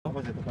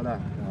Tapos ito pala,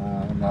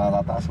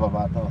 natataas pa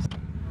ba ito?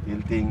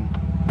 Tilting.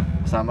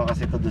 Kasama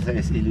kasi ito doon sa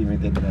SE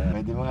Limited na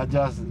pwede mong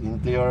adjust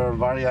into your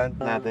variant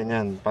natin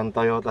yan. Pang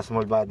Toyota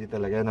small body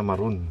talaga na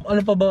maroon.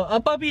 Ano pa ba?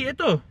 Ah, papi,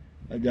 ito.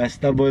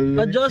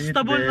 Adjustable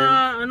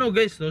Na ano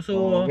guys, no?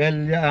 So, well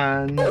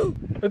yan.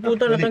 ay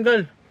puta,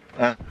 natanggal.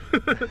 Ah.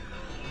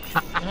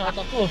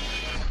 Nahatak ko.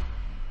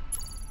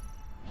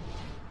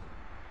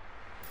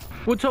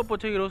 What's up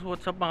heroes?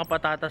 What's up mga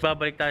patatas?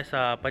 Babalik tayo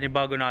sa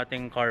panibago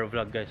nating car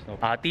vlog guys, no?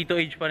 Tito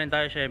Age pa rin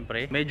tayo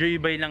syempre. Medyo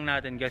ibay lang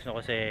natin guys, no?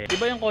 Kasi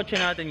iba yung kotse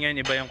natin ngayon,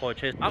 iba yung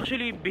kotse.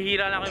 Actually,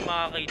 bihira lang kayo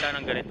makakita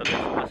ng ganito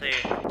guys, no? Kasi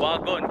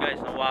wagon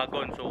guys, no?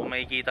 Wagon. So kung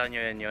makikita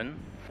nyo yan yun,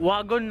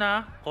 wagon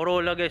na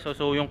Corolla guys,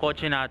 so yung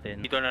kotse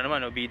natin dito na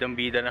naman, no?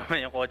 Bidang-bida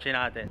naman yung kotse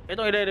natin.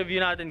 Itong i-review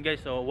natin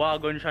guys, no?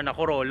 Wagon siya na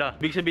Corolla.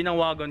 Big sabihin ng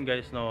wagon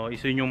guys, no?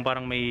 Iso yung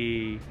parang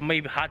may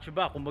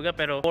hatchback kumbaga,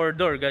 pero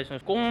 4-door guys,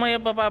 no? Kung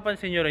may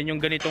papapansin nyo rin yung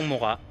ganitong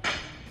muka,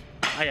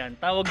 ayan,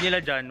 tawag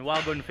nila dyan,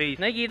 wagon face.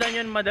 Nakikita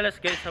nyo madalas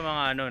guys sa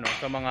mga ano, no,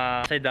 sa mga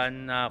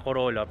sedan na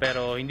Corolla,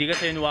 pero hindi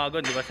kasi yung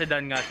wagon, di ba?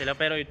 Sedan nga sila,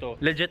 pero ito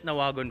legit na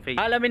wagon face.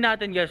 Alamin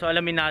natin guys, so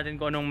alamin natin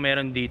kung anong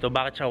meron dito,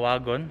 bakit siya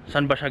wagon,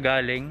 saan ba siya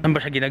galing, saan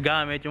ba siya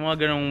ginagamit, yung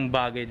mga ganong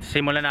bagay.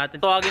 Simulan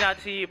natin. Tawagin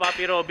natin si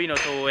Papi Robby, no,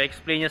 so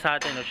explain niya sa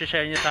atin, no,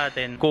 share niya sa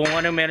atin kung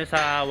anong meron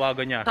sa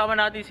wagon niya. Sama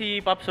natin si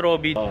Pops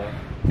Robby.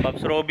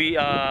 Pops Robby,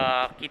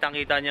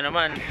 kitang-kita niya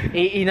naman.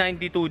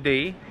 AE92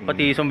 day,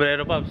 pati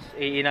sombrero Pops,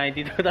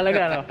 AE92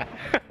 talaga, no?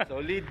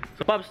 Solid.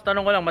 So Pops,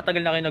 tanong ko lang,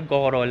 matagal na kayo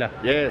nagko-Corolla?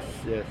 Yes.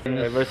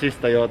 Ever since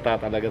Toyota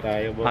talaga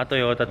tayo, boss.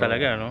 Toyota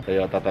talaga, no?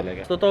 Toyota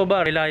talaga. Totoo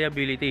ba,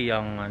 reliability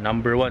ang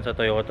number 1 sa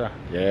Toyota?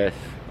 Yes.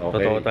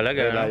 Okay. Totoo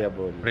talaga,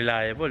 reliable. No?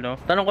 Reliable, no?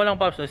 Tanong ko lang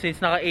Pops, no? Since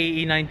naka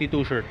AE92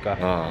 shirt ka,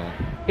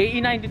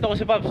 AE92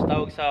 kasi Pops,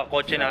 tawag sa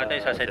kotse natin,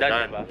 sa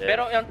sedan, diba? Yes.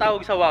 Pero yung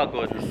tawag sa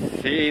wagon,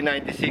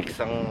 C96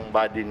 ang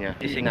body niya.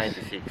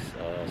 C96.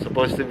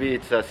 Supposed to be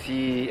it's a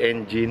C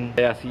engine.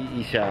 Kaya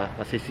CE siya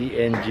kasi C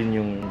engine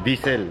yung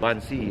diesel.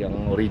 1C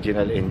ang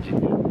original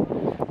engine niya.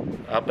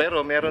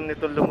 Pero meron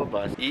nito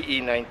lumabas,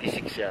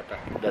 EE96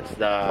 yata. That's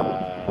the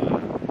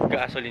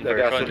gasoline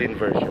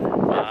version.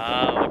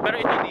 Pero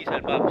ito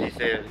diesel, Pops.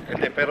 Diesel.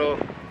 Hindi, pero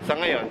sa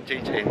ngayon,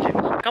 change engine.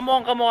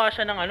 Kamukha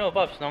siya ng ano,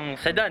 Pops,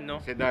 ng sedan, no?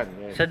 Sedan,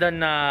 yes. Sedan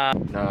na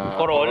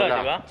Corolla,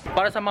 di ba?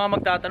 Para sa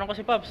mga magtatanong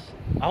kasi, Pops,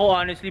 ako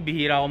honestly,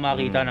 bihira ako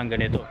makita ng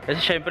ganito.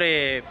 Kasi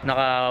syempre,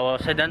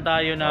 naka-sedan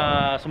tayo na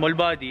small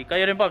body.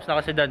 Kayo rin, Pops,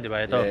 naka-sedan, di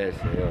ba? Ito. Yes,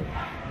 yun.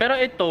 Pero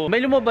ito,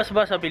 may lumabas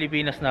ba sa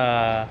Pilipinas na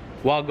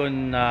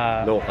wagon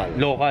na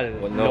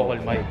local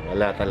mic?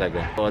 Wala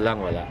talaga.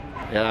 Wala.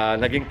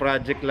 Naging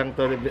project lang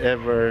to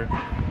ever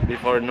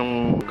before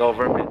nung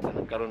government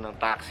nagkaroon ng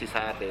taxi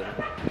sa atin.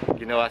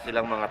 Ginawa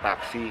silang mga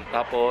taxi.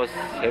 Tapos,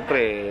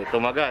 syempre,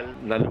 tumagal,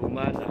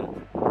 naluma na.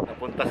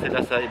 Napunta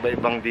sila sa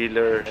iba-ibang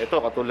dealer. Ito,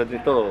 katulad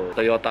nito,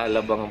 Toyota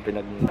Alabang ang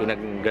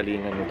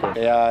pinanggalingan nito.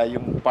 Kaya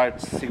yung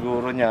parts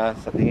siguro niya,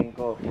 sa tingin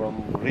ko,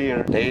 from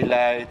rear,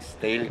 taillights,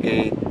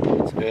 tailgate,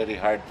 it's very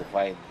hard to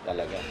find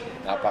talaga.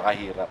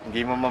 Napakahirap.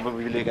 Hindi mo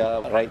mabibili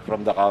ka right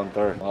from the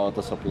counter, mga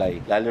auto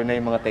supply. Lalo na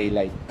yung mga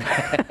taillight.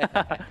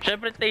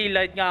 Syempre,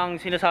 taillight nga ang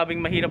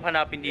sinasabing mahirap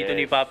hanapin dito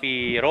ni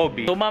Papi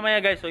Robby. So mamaya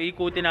guys, so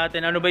ikutin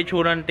natin ano ba yung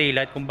tsura ng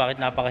taillight, kung bakit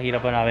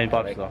napakahirap hanapin,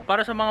 Pops. No?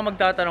 Para sa mga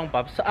magtatanong,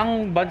 Pops,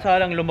 ang bansa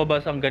lang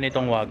lumabas ang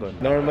ganitong wagon?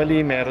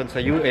 Normally, meron sa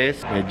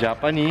US, may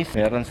Japanese,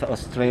 meron sa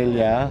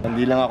Australia.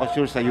 Hindi lang ako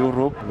sure sa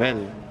Europe.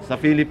 Well, sa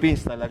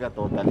Philippines talaga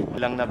totally.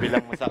 Bilang na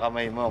bilang mo sa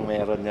kamay mo,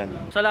 meron yan.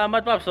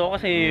 Salamat, Pops, so,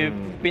 kasi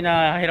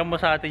pinahiram mo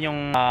sa atin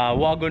yung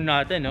wagon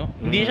natin, no?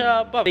 Hindi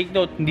siya, Pops, take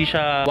note, hindi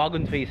siya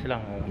wagon face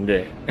lang.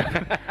 Hindi.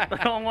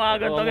 Totoong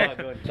wagon to, guys.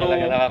 So,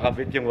 talaga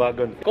nakakabit yung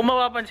wagon. kung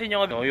mapapansin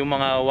nyo, no, yung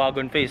mga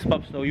wagon face,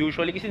 Pops, no,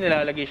 usually kasi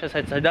nilalagay siya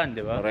sa sedan,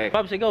 di ba? Correct.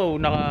 Pops, ikaw,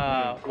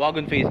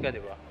 naka-wagon face ka,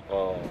 di ba?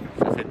 Oo,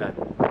 sa sedan.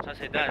 Sa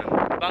sedan.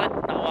 Bakit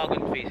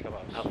naka-wagon face ka,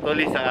 Pops?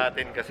 Actually, sa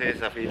atin kasi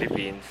sa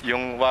Philippines,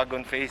 yung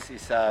wagon face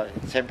is,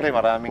 siyempre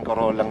maraming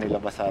Corollang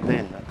nilabas sa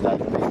atin. At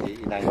lalo na yung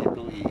AE92,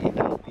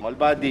 EE90. Small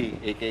body,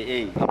 aka.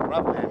 Ang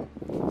problem,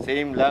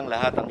 same lang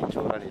lahat ang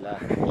itsura nila.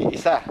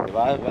 Isa, di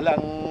ba?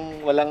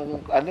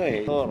 Walang ano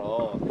eh.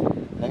 Oo.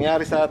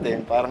 Nangyari sa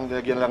atin, parang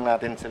nilagyan lang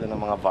natin sila ng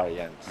mga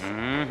variants.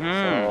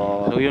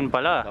 So yun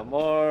pala. The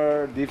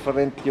more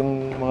different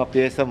yung mga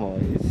pyesa mo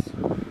is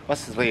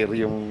mas rare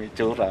yung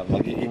itsura,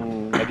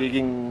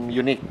 magiging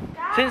unique.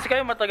 Since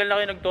kayo matagal na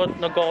kayo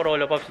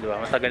nagko-Corolla, Pops, di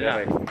ba? Matagal na.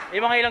 Correct.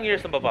 Mga ilang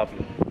years na ba,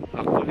 Papi?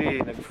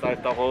 Actually,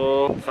 nag-start ako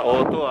sa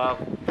auto,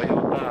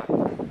 Toyota.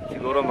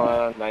 Siguro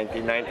mga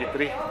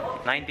 1993.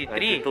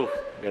 93? 92.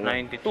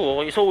 92,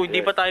 okay. So, hindi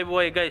pa tayo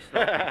buhay, guys.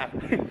 No?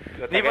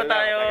 Hindi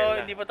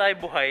pa tayo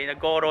buhay.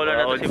 Nagko-Corolla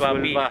na to si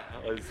Papi.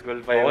 Old school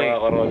pa yung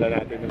mga Corolla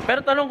natin. Pero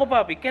tanong ko,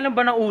 Papi, kailan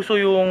ba nauso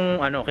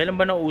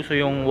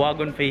yung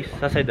wagon face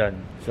sa sedan?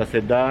 Sa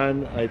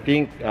sedan, I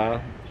think,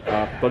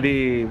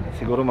 Actually,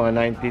 siguro mga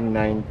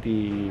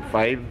 1995,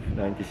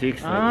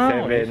 96,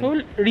 97. Okay. So,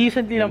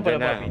 recently lang pala,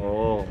 Nandiyan na, papi.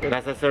 oo.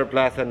 Nasa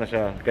surplusan na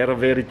siya. Pero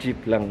very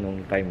cheap lang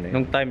nung time na yun.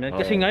 Nung time na yun.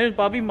 Kasi Oo. ngayon,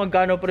 papi,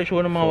 magkano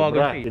presyo ng mga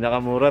wagon Sobra. face?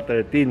 Pinakamura,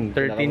 13.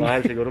 13.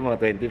 Pinakamahal siguro mga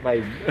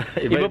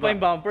 25. Iba pa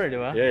yung bumper, di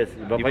ba? Yes,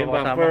 iba pa yung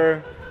kasama. bumper.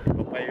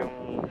 Iba pa yung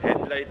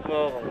headlight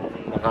mo. Kung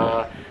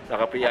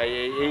naka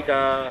PIAA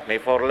ka,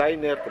 may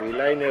 4-liner,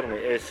 3-liner,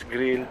 may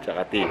S-grill,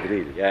 tsaka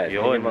T-grill. Yan,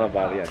 yun yung mga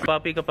variant.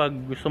 Papi, kapag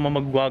gusto mo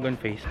mag-wagon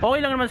face, okay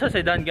lang naman sa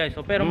sedan, guys.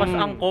 So, pero mas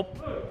angkop,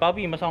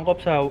 papi, mas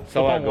angkop sa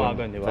totoong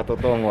wagon, di ba? Sa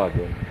totoong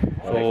wagon.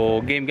 So,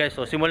 game guys.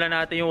 So, simulan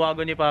natin yung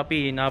wagon ni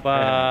Papi.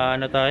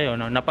 Ano tayo,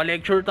 no?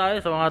 Napa-lecture tayo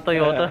sa mga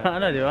Toyota,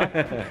 ano, di ba?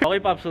 Okay,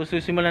 Paps. So,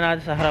 simulan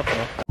natin sa harap,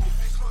 no?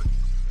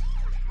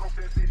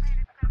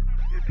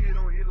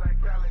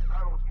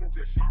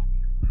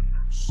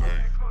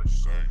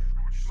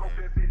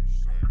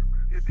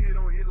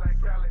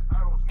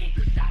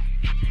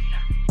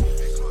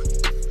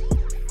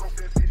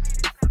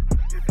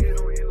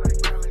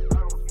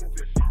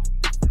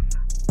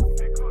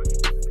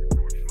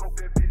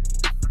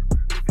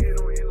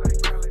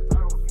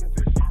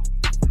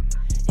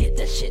 Hit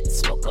the shit,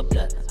 smoke a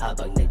blunt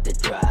habang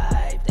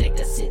nagda-drive. Take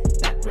a sit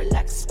back,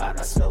 relax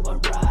para slow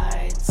and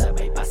ride.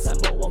 Sabay pasa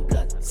mo ang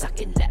blunt sa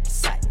akin left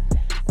side.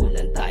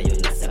 Kulan tayo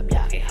nasa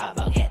biyahe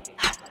habang head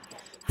hot.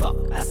 Fuck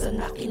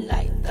asan akin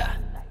light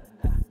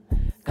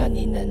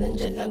kanina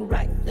nandyan lang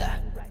right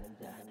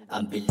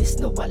ang bilis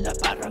na wala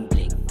parang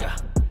blink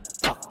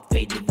Fuck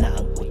faded na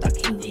ang utak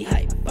hindi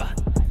hype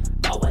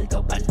bawal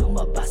daw pa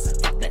lumabas.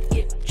 Fuck that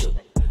hip shoot.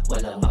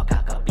 Walang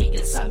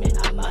makakapigil sa amin,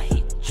 I'ma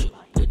hit you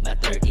with my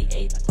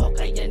 38.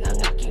 Okay yan ang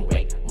aking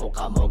rate.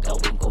 Mukha mo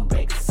gawin kong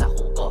break. Sa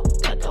ko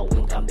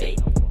gagawin kang bait.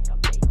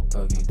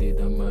 Pagitid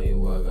ang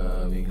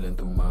maiwaga, biglang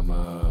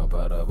tumama.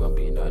 Para bang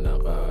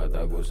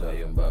pinanakatago sa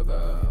iyong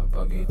baga.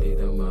 Pagitid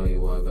ang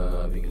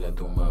maiwaga, biglang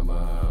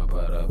tumama.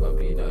 Para bang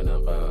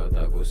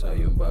pinanakatago sa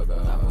iyong baga.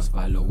 Tapos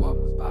follow up,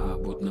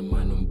 paabot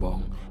naman ng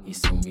bong.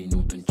 Isang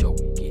minutong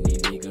joke,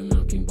 kinilig ang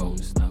aking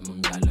bones.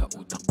 Tamang gala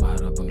utak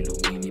para bang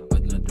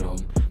lumilipad na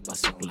drone.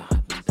 Pasok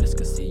lahat ng stress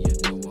kasi you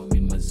know I'm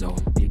in my zone.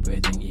 Di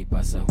pwedeng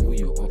ipasa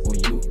huyo o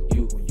you.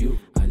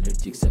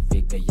 Allergic sa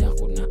fake kaya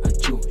ko na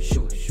achu,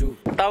 shoo.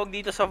 Tawag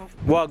dito sa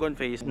wagon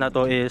face na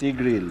to is...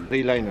 T-grill,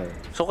 3-liner.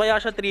 So, kaya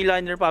siya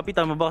 3-liner, Papi.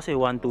 Tama ba kasi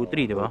 1, 2,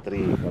 3, di ba? 3,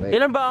 correct.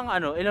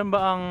 Ilan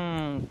ba ang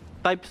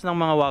types ng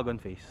mga wagon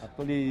face?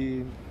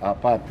 Actually,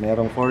 4.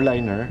 Merong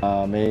 4-liner,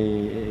 may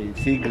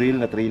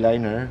C-grill na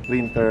 3-liner,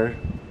 printer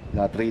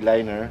na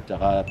 3-liner,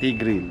 tsaka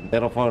T-grill.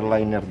 Pero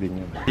 4-liner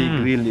din yun.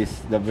 T-grill is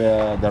the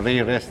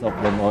rarest of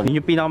them all. Yun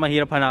yung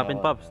pinakamahirap hanapin,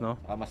 Paps, no?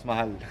 Mas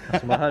mahal.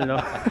 Mas mahal, no?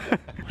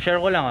 Share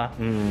ko lang,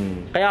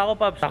 Kaya ako,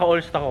 Paps,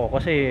 naka-all-stock ako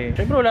kasi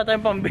syempre wala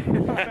tayong pambili.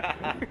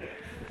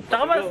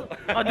 Tsaka mas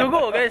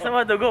madugo, guys,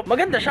 madugo.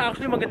 Maganda siya,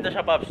 actually maganda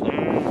siya, Paps, no?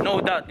 No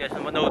doubt, guys,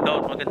 no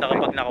doubt maganda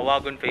kapag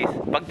naka-wagon face.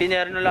 Pag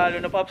tinerno lalo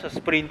na, Paps, sa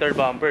sprinter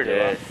bumper, di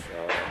ba? Yes.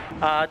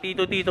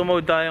 Tito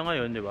mode tayo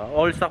ngayon, di ba?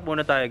 All stock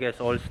muna tayo,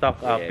 guys. All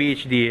stock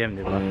PHDM,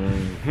 di ba?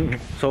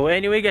 So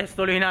anyway, guys,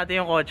 tuloy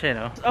natin yung kotse,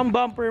 no? Ang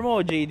bumper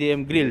mo,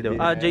 JDM grill, di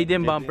ba?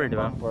 JDM bumper, di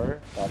ba?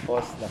 Bumper.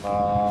 Tapos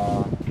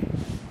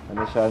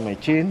ano siya, may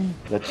chin.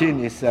 The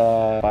chin is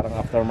parang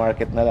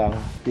aftermarket na lang.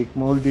 Thick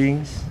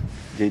moldings,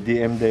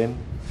 JDM din.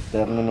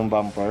 Terno ng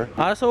bumper.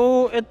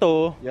 So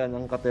ito, Yan,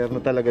 ang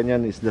katerno talaga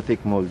niyan is the thick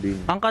molding.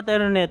 ang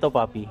katerno nito,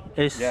 Papi,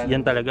 is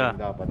yan talaga.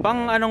 dapat.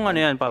 Pang anong ano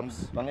yan,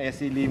 Paps? Pang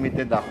SE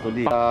Limited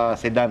actually.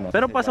 Sedan.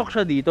 Pero sedan. pasok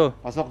siya dito.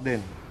 Pasok din.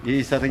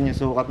 Iisa rin yung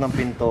sukat ng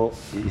pinto,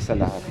 iisa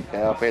lahat.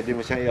 Kaya pwede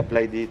mo siyang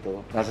i-apply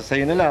dito. Nasa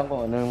sayo na lang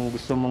kung anong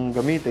gusto mong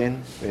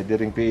gamitin. Pwede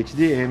ring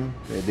PHDM,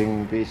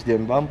 pwedeng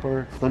PHDM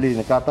bumper. Actually,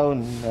 nagkataon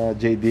na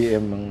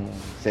JDM ang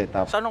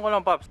setup. Tanong ko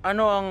lang, Paps,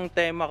 ano ang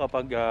tema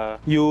kapag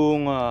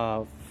yung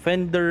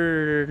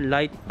fender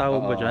light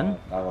tawag ba dyan?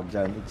 Tawag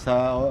dyan. It's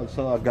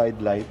also a guide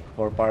light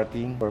for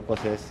parking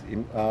purposes.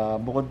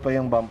 Bukod pa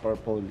yung bumper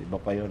pole, iba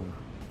pa yun.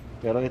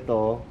 Pero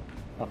ito,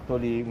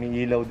 actually,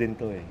 may ilaw din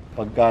to eh.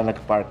 Pagka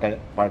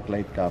nag-park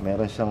light ka,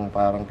 meron siyang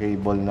parang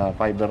cable na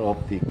fiber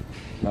optic.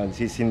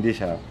 Sisindi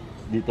siya,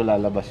 dito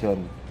lalabas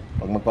yun.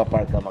 Pag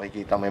magpa-park ka,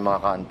 makikita may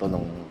mga kanto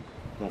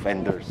ng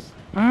fenders.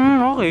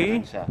 Okay.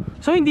 Ganun siya.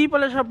 So hindi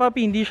pala siya,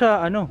 Papi, hindi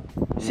siya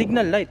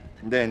signal light.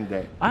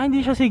 Hindi.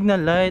 Hindi siya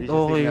signal light. Hindi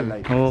siya Okay. signal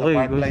light. Okay. Sa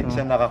park light gusto.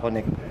 siya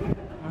nakakonect.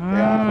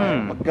 Kaya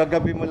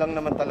pagkagabi mo lang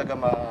naman talaga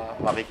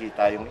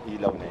makikita yung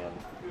ilaw na yun.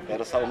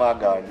 Pero sa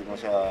umaga, hindi mo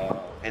siya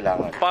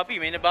kailangan.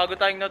 Papi, may nabago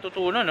tayong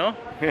natutunan, no?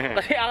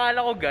 Kasi akala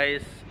ko,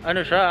 guys,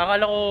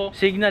 akala ko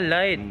signal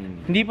light.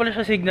 Hindi pala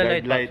siya signal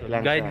Guide light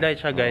lang Guide siya. light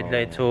siya, guide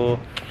light. So,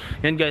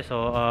 yan guys,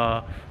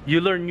 you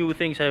learn new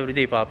things every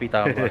day, Papi,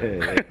 tama.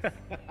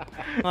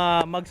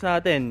 Mags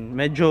natin,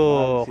 medyo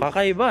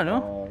kakaiba,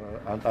 no?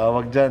 Ang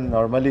tawag dyan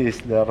normally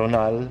is the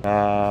Ronal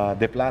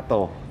De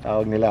Plato,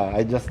 tawag nila.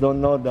 I just don't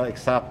know the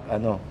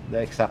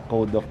exact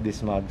code of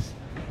these mugs.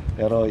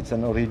 Pero it's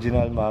an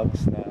original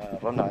mugs na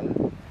Ronal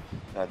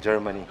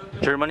Germany.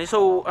 Germany.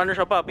 So, ano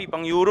siya papi?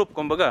 Pang Europe,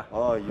 kumbaga.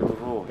 Oh,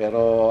 Euro.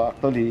 Pero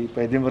actually,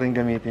 pwede mo rin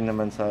gamitin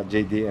naman sa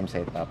JDM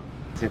setup.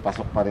 Kasi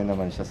pasok pa rin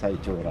naman siya sa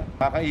itsura.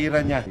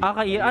 Kakaira niya.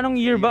 Anong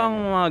year ba ang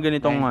mga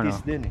ganitong 90s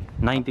ano? din eh.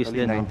 90s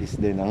din. Actually, 90s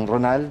din. Ang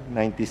Ronal,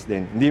 90s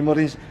din.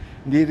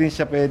 Hindi rin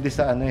siya pwede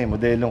sa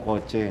modelong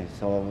kotse.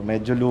 So,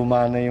 medyo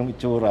luma na yung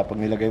itsura pag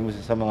nilagay mo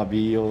siya sa mga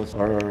Vios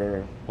or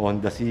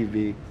Honda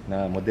Civic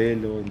na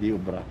modelo, hindi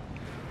ubra.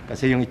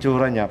 Kasi yung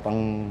itsura niya pang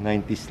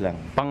 90s lang.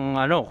 Pang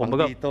ano,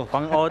 kumbaga, tito.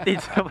 pang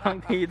otis, pang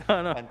tito,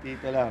 ano.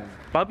 Pantito lang.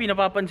 Papi,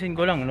 napapansin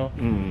ko lang, no?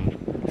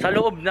 Sa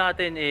loob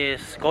natin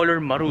is color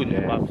maroon,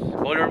 Yes. Pops.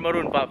 Color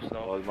maroon, Pops,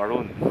 no? All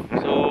maroon.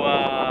 So,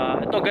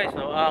 ito guys,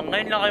 no?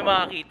 Ngayon lang kayo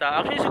makakita.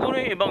 Actually, siguro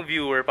yung ibang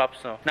viewer,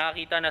 Pops, no?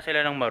 Nakakita na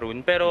sila ng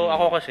maroon. Pero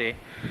ako kasi,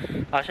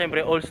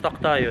 syempre, all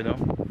stock tayo, no?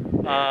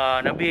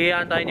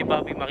 Nabihiyaan tayo ni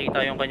Papi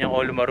makita yung kanyang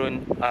all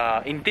maroon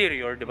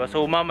interior, 'di ba?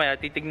 So mamaya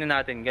titignan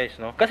natin, guys,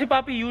 no? Kasi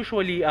Papi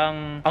usually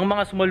ang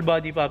mga small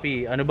body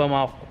Papi, ano ba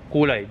mga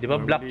kulay, 'di ba?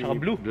 Black tsaka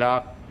blue.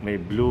 Black, may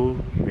blue,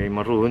 may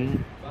maroon,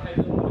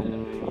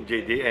 yung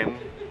JDM,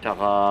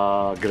 tsaka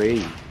gray.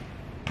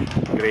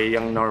 Gray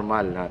ang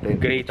normal natin.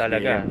 Gray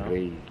talaga, HDM, no?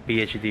 Gray.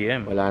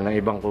 PHDM. Wala nang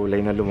ibang kulay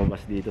na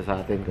lumabas dito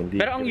sa atin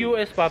kundi Pero ang gray.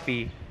 US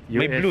Papi,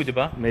 may US, blue, 'di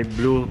ba? May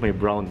blue, may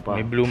brown pa.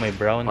 May blue, may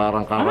brown.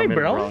 Parang may caramel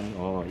brown?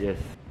 Oh, yes.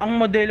 Ang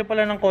modelo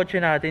pala ng kotse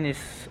natin is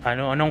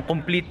anong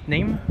complete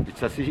name?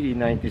 It's a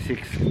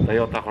CE96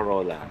 Toyota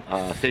Corolla,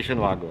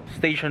 station wagon.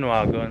 Station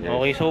wagon. Yes.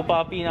 Okay, so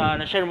Papi,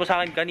 na-share mo sa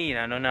akin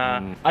kanina, no,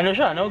 na ano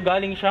siya, no,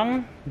 galing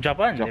siyang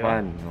Japan, di ba?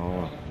 Japan.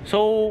 Oh. So,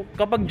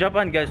 kapag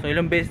Japan, guys, no,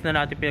 ilang beses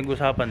na natin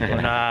pinag-usapan to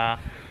na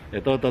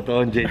Ito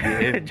totoong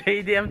JDM.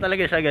 JDM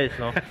talaga siya, guys,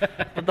 no.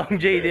 Totoong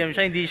JDM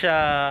siya,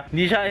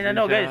 hindi siya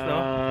inano, guys, no.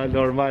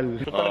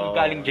 Normal. So, talagang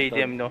galing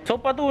JDM, no. So,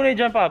 patunay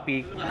dyan,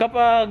 Papi,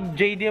 kapag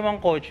JDM ang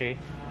kotse,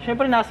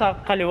 syempre nasa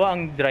kaliwa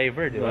ang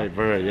driver, di ba?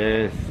 Driver,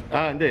 yes.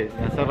 Hindi.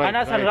 Nasa right,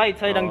 Nasa right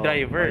side ang Oo,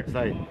 driver. Right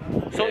side.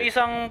 So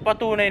isang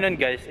patunay nun,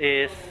 guys,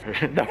 is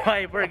the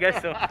wiper,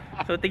 guys.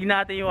 So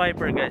tignan natin yung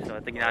wiper, guys.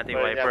 So tignan natin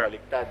yung wiper.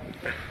 Baliktad.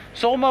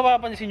 So kung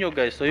mapapansin nyo,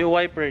 guys, so yung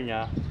wiper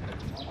niya,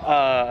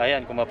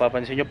 ayan, kung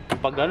mapapansin nyo,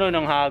 pag ganun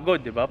ang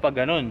hagod, di ba?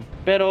 Pag ganun.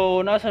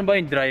 Pero nasan ba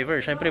yung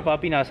driver? Syempre,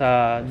 Papi,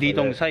 nasa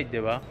ditong side,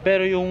 di ba?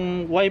 Pero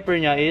yung wiper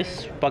niya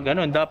is pag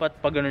ganun. Dapat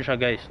pag ganun siya,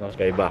 guys, no?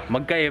 Kaiba.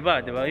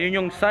 Magkaiba, di ba? Yun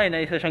yung sign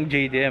na isa siyang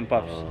JDM,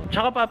 Pops.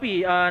 Tsaka,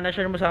 Papi,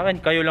 na-share mo sa akin,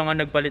 kayo lang ang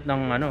nagpalit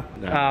ng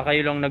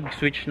kayo lang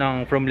nag-switch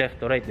ng from left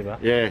to right, di ba?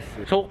 Yes.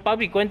 So,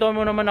 Papi, kwento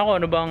mo naman ako,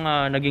 ano bang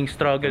naging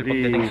struggle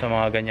pagdating sa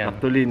mga ganyan?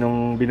 Actually,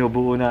 nung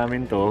binubuo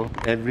namin to,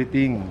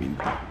 everything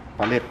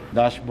palit.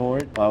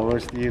 Dashboard, power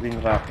steering,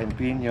 rack and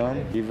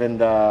pinion, even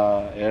the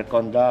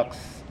aircon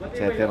ducts,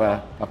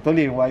 etc.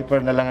 Actually, wiper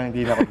na lang ang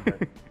hindi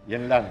na-convert.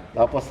 Yan lang.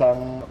 Tapos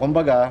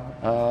kumbaga,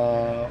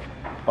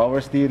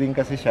 power steering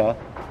kasi siya.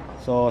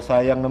 So,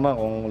 sayang naman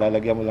kung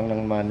lalagyan mo lang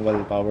ng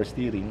manual power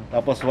steering.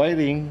 Tapos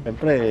wiring,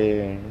 siyempre,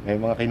 may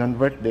mga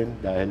kinonvert din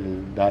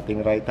dahil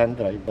dating right-hand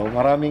drive. So,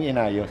 maraming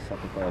inayos sa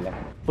totoo lang.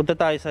 Punta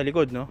tayo sa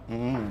likod, no?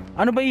 Mm.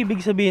 Ano ba ibig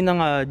sabihin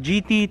ng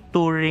GT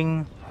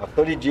Touring?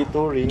 Actually,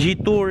 G-Touring.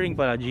 G-Touring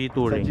pala, Sa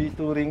G-Touring.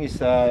 G-Touring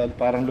is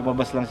parang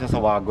lumabas lang siya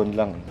sa wagon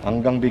lang.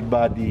 Hanggang big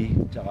body,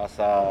 tsaka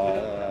sa,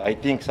 I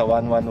think sa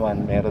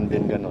 111, meron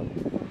din ganun.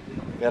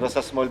 Pero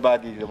sa small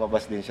body,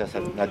 lumabas din siya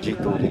na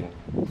G-Touring.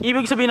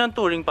 Ibig sabihin ng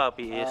touring,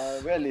 Papi, is...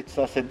 Well, it's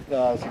a,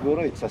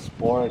 siguro it's a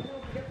sport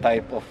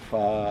type of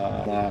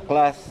na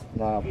class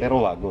na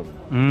pero wagon.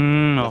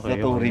 That's Okay. the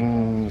touring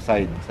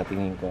side sa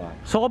tingin ko.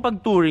 So kapag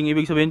touring,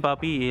 ibig sabihin,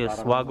 Papi, is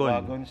Parang wagon.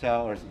 wagon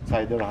siya or it's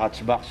either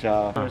hatchback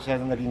siya or siya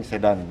naging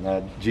sedan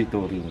na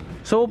G-Touring.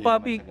 So, Hindi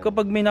Papi, naman siya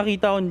kapag may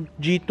nakita akong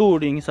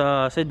G-Touring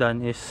sa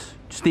sedan, is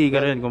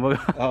sticker yun,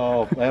 kumbaga.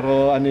 Oo,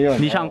 pero ano yun?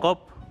 Hindi siya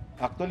angkop.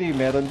 Actually,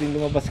 meron din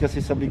lumabas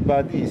kasi sa big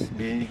bodies,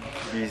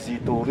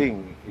 BZ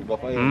Touring. Iba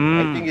pa yun.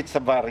 I think it's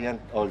a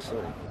variant also.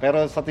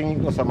 Pero sa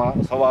tingin ko sa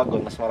wagon,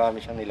 mas marami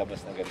siyang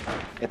nilabas na ganito.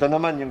 Ito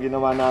naman yung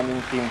ginawa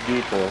naming team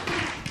dito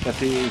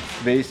kasi it's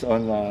based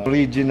on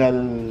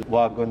original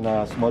wagon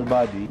na small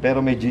body pero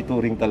may G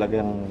Touring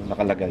talagang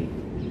nakalagay.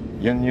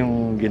 Yun yung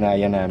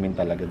ginaya namin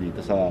talaga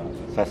dito sa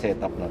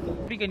setup na to.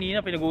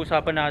 Kanina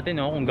pinag-uusapan natin,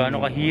 no, kung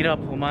gaano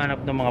kahirap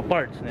humanap ng mga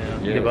parts,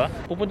 Yes. di ba?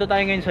 Pupunta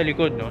tayo ngayon sa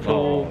likod, no.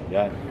 So,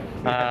 yan.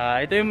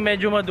 ito yung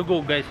medyo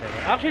madugo, guys.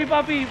 Actually,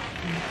 Papi,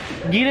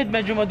 gilid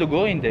medyo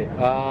madugo, hindi.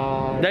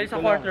 Dahil sa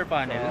dito quarter lang,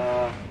 panel.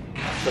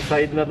 sa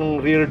side na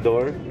ng rear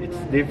door, it's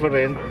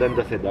different than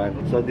the sedan.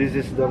 So this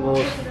is the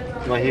most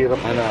mahirap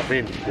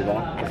hanapin, di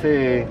ba?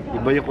 Kasi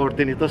iba yung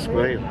korte nito,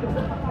 square.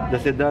 The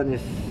sedan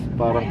is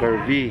parang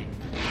curvy.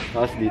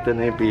 Tapos dito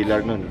na yung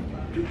pillar nun.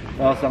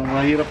 Tapos ang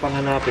mahirap pang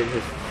hanapin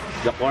is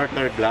the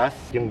quarter glass,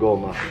 yung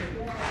goma.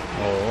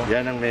 Oo.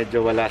 Yan ang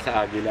medyo wala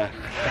sa Agila.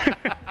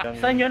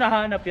 Saan nyo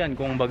nahanap yan,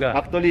 kung baga?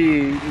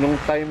 Actually, nung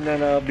time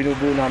na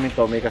binubuo namin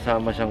to, may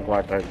kasama siyang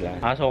quarter glass.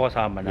 So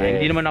kasama na.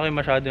 Yes. Hindi naman ako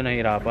masyado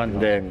nahirapan, no?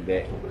 Hindi.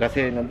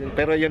 Kasi,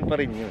 pero yan pa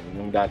rin yun,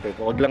 yung dati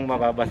ko. Huwag lang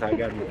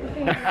mababasagan.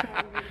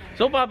 So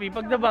So papi,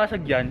 pag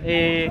nabasag yan,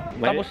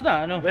 tapos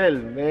na, ano? Well,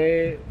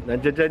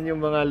 nandiyan dyan yung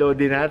mga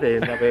loadie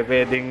natin na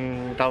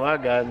pwedeng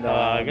tawagan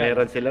na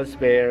meron silang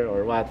spare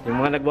or what.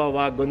 Yung mga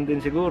nagwawagon din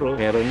siguro,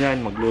 meron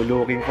yan,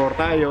 maglo-looking for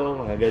tayo,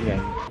 mga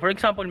ganyan. For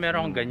example,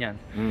 meron akong ganyan.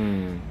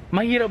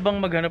 Mahirap bang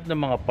maghanap ng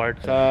mga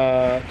parts?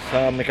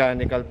 Sa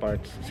mechanical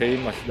parts,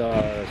 same as the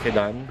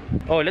sedan.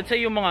 Oh, let's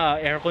say yung mga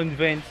aircon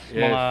vents,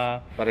 Yes, mga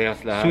parehas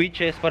lahat.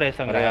 switches, parehas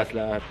ang Parehas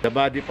lahat. The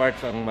body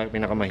parts ang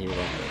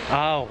pinakamahirap.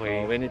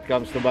 Okay. When it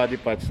comes to body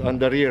parts, on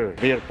the rear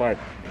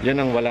part, yan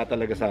ang wala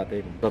talaga sa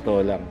atin.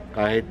 Totoo lang.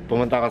 Kahit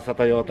pumunta ka sa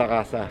Toyota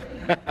Casa,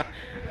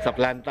 sa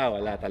planta,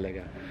 wala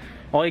talaga.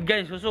 Okay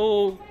guys,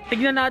 so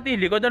tignan natin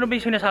yung likod. Ano ba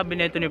yung sinasabi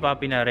nito ni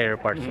Papi na rare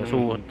parts?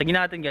 So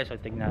tignan natin guys,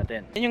 tignan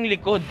natin. Yan yung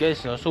likod guys.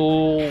 So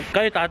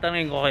kayo,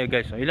 tatanungin ko kayo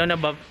guys. Ilaw na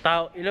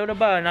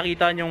ba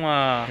nakita yung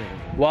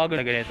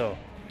wagon na ganito?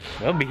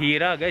 Diba?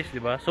 Bihira guys,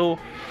 di ba? So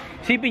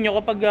isipin nyo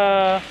kapag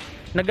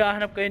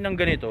naghahanap kayo ng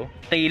ganito,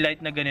 taillight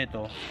na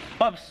ganito,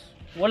 Pops,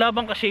 wala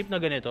bang ka-shape na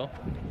ganito?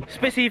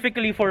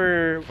 Specifically for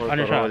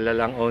ano siya? Corolla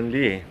lang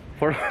only.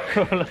 For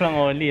Corolla lang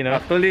only, no?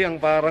 Actually, ang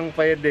parang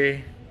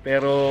pwede.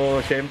 Pero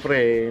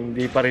siyempre,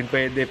 hindi pa rin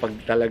pwede pag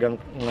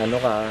talagang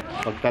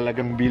pag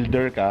talagang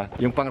builder ka,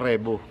 yung pang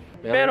Revo.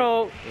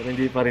 Pero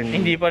hindi pa rin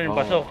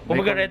pasok.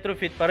 Kumbaga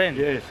retrofit pa rin.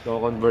 Yes,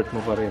 ko-convert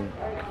mo pa rin.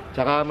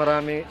 Tsaka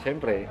marami,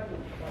 siyempre,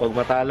 pag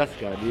matalas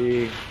ka,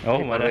 di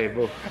pang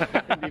Revo.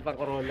 Hindi pang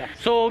Corolla.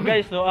 So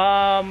guys, no,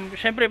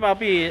 siyempre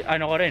Papi,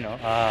 ano ko rin, no?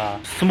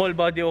 Small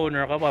body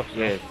owner ka, Paps.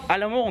 Yes.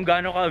 Alam mo kung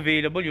gaano ka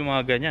available yung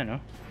mga ganyan,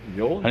 no?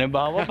 Yun.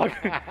 Halimbawa,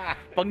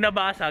 pag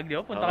nabasag, di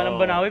ba? Punta ka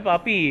ng Banawi,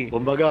 Papi.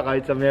 Kumbaga,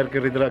 kahit sa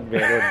Mercury Drug,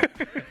 meron.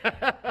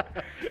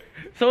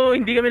 So,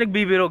 hindi kami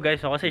nagbibiro,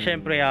 guys. No? Kasi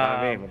syempre,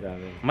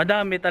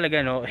 Madami. talaga,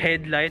 no?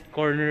 Headlight,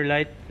 corner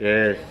light.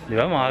 Yes. Di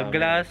ba? Mga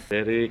glass.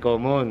 Very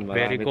common.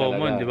 Very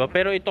common, di ba?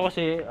 Pero ito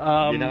kasi...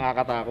 hindi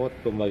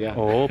nakakatakot, kumbaga.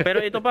 Oo, pero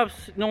ito,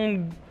 Paps,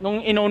 nung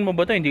in-own mo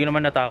ba to, hindi ka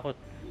naman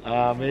natakot?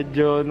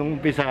 Medyo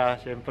nung umpisa,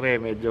 syempre,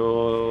 medyo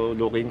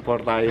looking for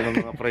tayo ng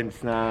mga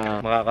friends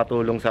na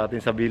makakatulong sa atin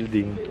sa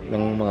building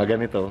ng mga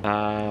ganito.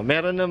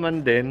 Meron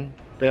naman din,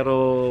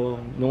 pero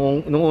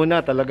nung una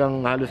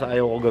talagang halos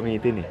ayaw ko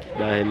gamitin eh.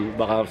 Dahil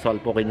baka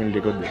salpokin yung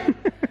likod eh.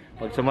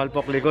 Pag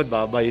sumalpok likod,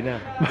 babay na.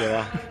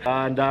 Diba?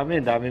 Ang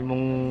dami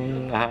mong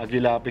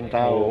hagilaping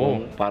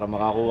tao para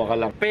makakuha ka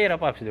lang.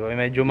 Pera, Paps, di ba?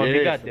 Medyo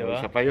mabigat, Yes, di ba?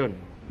 isa pa yun.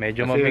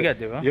 Medyo Kasi mabigat,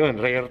 di ba? Yun,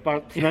 rare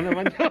parts na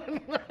naman yun.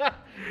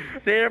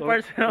 Rare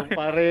parts na.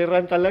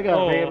 Pareran talaga,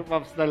 Oo. rare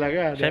parts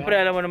talaga. Siyempre,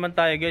 alam mo naman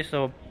tayo guys,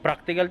 so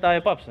practical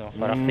tayo, Pops, no?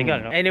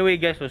 Practical, no? Anyway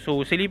guys,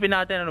 so silipin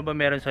natin ano ba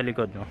meron sa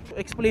likod, no? So,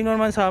 explain mo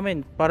naman sa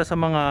amin, para sa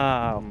mga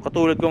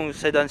katulad kong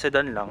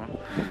sedan lang,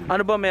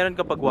 ano ba meron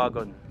kapag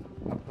wagon?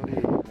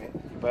 Actually,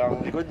 iba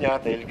ang likod niya,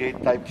 tailgate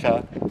type siya.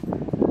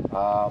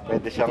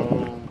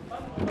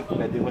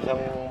 Pwede mo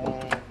siyang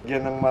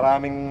yan ng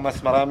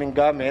mas maraming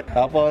gamit.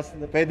 Tapos,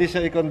 pwede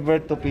siya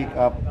i-convert to pick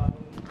up.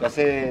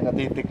 Kasi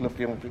natitiklop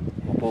yung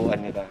upuan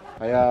nila.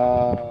 Kaya,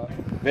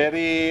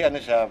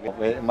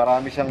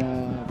 marami siyang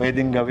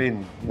pwedeng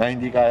gawin na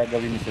hindi kaya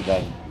gawin ni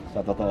sedan.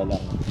 Sa totoo lang.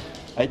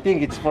 I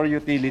think it's for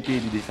utility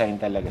design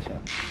talaga siya.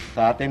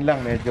 Sa atin lang,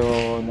 medyo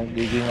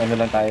nagiging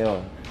tayo,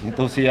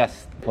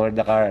 enthusiast for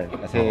the car.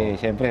 Kasi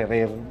syempre,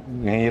 rare,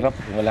 mahirap,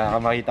 wala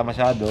kang makita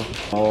masyado.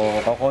 O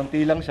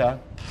kakunti lang siya.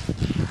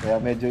 Kaya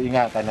medyo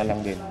ingatan na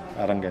lang din.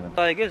 Parang ganun.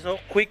 Tayo guys, so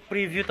quick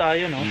preview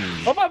tayo, no?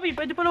 O Papi,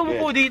 pwede pala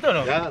umupo dito,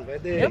 no? Yan,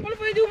 pwede. Yan pala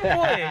pwede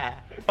umupo eh.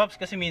 Pops,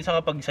 kasi minsan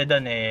kapag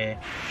sedan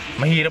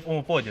mahirap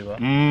umupo, di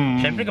ba?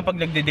 Siyempre kapag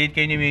nagde-date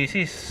kayo ni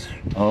Mrs.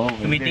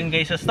 Meeting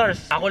kayo sa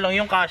Stars. Ako lang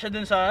yung kasya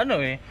dun sa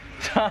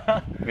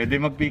Pwede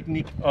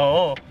mag-picnic.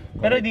 Oo.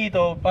 Pero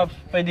dito, Pops,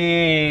 pwede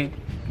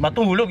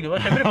matulog, di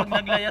ba? Siyempre pag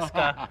naglayas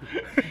ka,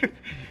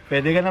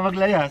 Pwede ka na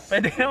maglayas.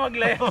 pwede na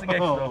maglayas, guys.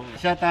 No?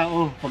 Siya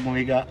tao pag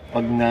umiga,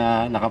 pag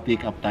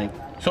naka-pick up type.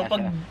 So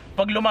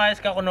pag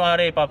lumayas ka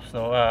kunwari, Pops,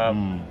 no?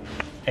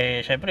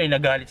 Syempre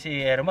nagalit si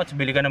Airmats,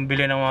 bili ka ng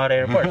ng mga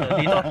rare parts. So,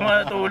 dito ka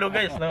matulog,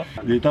 guys, no?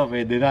 Dito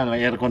pwede na,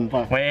 may aircon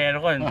pa. May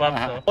aircon,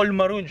 Pops, no? All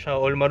maroon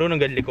siya, all maroon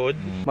hanggang likod.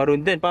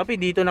 Maroon din,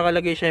 Papi, dito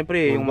nakalagay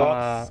syempre yung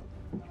mga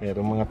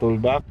Merong mga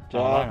toolbox,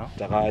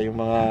 tsaka yung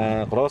mga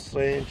cross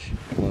range,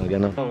 mga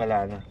ganun. Wala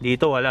na.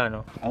 dito wala,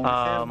 no? Ang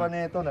reserva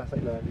nito nasa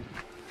ilalim.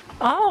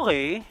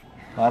 Okay.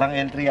 Parang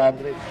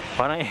L300.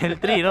 Parang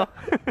L3, no?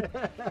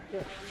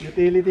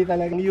 Utility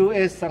talaga. Yung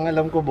US, ang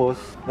alam ko, boss,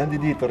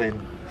 nandito rin.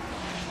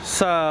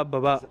 Sa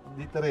baba.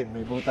 Dito rin,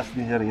 may butas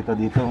din siya rito.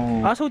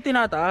 Ditong... So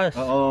tinataas.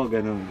 Oo,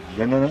 ganun.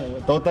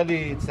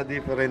 Totally, it's a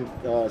different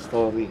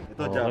story.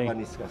 Ito Okay.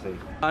 Japanese kasi.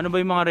 Ano ba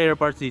yung mga rare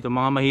parts dito?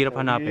 Mga mahirap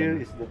Here hanapin.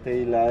 is the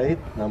tail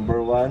light,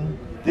 number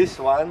 1. This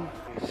one,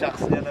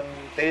 shocks niya ng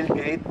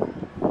tailgate.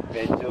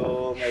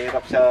 Medyo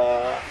mahirap siya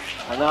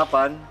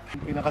hanapan.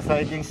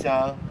 Pinaka-siding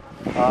siya,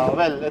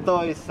 Well, ito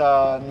is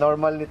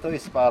normal nito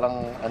is parang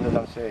ano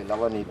lang siya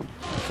lawanit.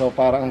 So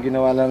parang ang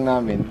ginawa lang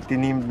namin,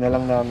 tinimd na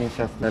lang namin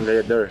siya ng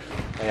leather.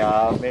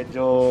 Kaya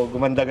medyo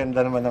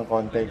gumanda-ganda naman ng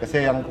konti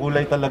kasi ang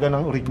kulay talaga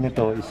ng orig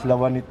nito is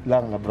lawanit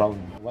lang na brown.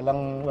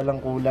 Walang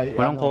kulay.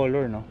 Walang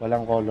color, no?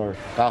 Walang color.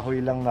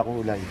 Kahoy lang na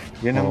kulay.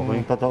 Yun ang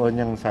totoo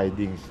niyang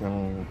sidings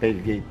ng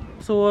tailgate.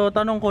 So,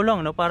 tanong ko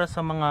lang, no, para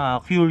sa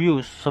mga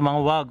curious, sa mga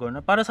wagon,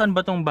 para saan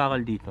ba tong bakal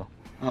dito?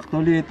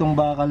 Actually, itong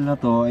bakal na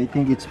to, I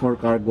think it's for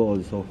cargo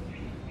also.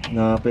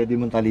 Na pwede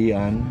mong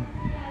talian,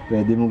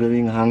 pwede mong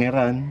gawing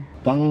hangeran.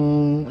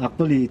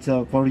 Actually, it's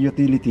for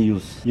utility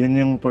use. Yun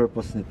yung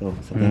purpose nito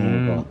sa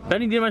tingin ko. Pero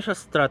hindi naman siya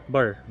strut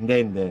bar.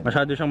 Hindi.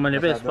 Masyado siyang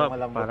manifest Masyado pa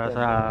malambot para yan.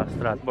 sa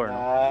strut bar.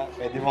 No?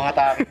 Pwede mong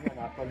hatakin yun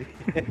actually.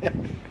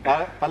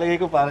 Palagay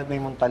ko parang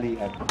may mong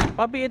talian.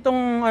 Papi,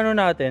 itong ano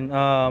natin,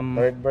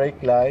 Third brake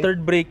light.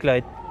 third brake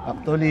light,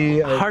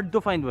 Actually, hard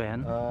to find ba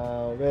yan?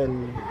 well,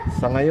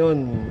 sa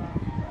ngayon,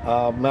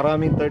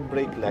 maraming third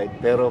brake light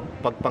pero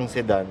pag pang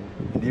sedan,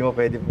 hindi mo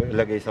pwede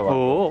ilagay sa wagon.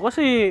 Oo,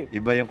 kasi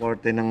Iba yung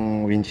korte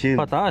ng windshield.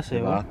 pataas eh.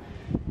 Diba?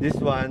 This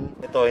one,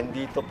 ito,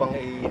 hindi ito pang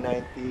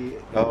A90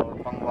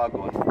 pang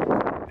wagon,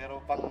 pero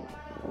pang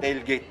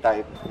tailgate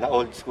type na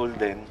old school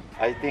din.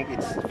 I think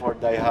it's for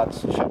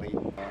Daihatsu siya rin.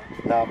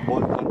 Na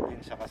bolt-on din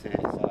siya kasi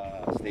sa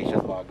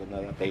station wagon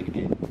na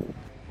tailgate.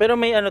 Pero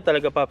may ano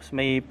talaga, Paps,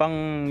 may pang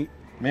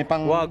May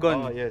pang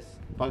wagon. yes.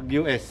 Pag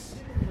US.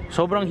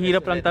 Sobrang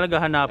hirap lang talaga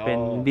hanapin.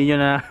 Oo. Hindi nyo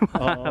na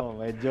Oo,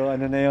 medyo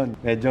ano na yun.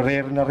 Medyo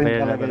rare na rin Rare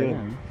na talaga talaga yun.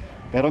 yan.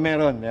 Pero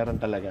meron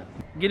talaga.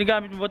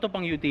 Ginagamit mo ba ito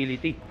pang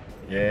utility?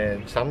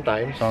 Yeah,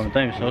 sometimes.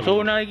 Sometimes.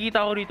 So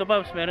nakikita ko rito,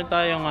 Paps, meron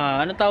tayong,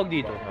 anong tawag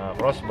dito?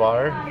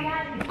 Crossbar.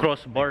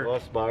 Crossbar.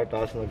 Crossbar,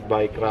 tapos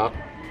nag-bike rack.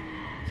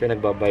 Kasi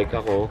nagbabike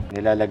ako,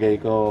 nilalagay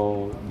ko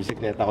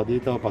bisikleta ko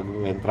dito pag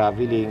when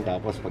traveling,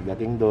 tapos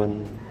pagdating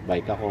doon,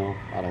 bike ako,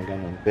 parang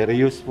ganun. Very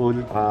useful,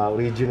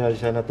 original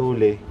siya na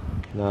tule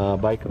na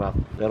bike rack.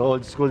 Pero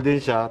old school din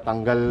siya,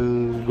 tanggal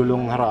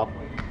gulong harap.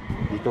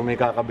 Dito may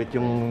kakabit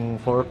yung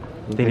fork,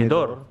 yung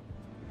Tinidor.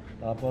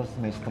 Tapos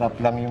may strap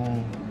lang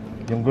yung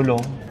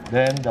gulong.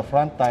 Then the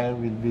front tire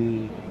will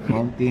be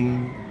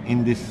mounting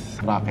in this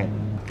bracket.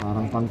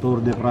 Parang pang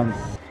Tour de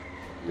France.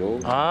 Yo.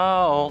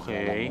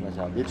 Okay.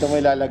 Dito mo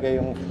ilalagay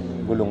yung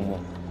gulong mo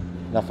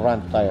na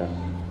front tire.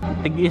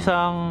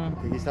 Tig-isang...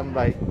 Isang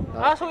bike.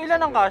 So ilan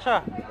ang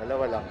kasya?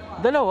 Dalawa lang.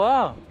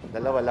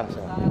 Dalawa. Lang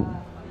siya.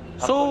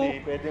 So-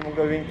 Actually, pwede mong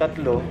gawing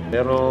tatlo,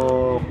 pero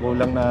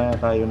kulang na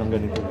tayo ng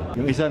ganito.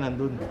 Yung isa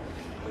nandun.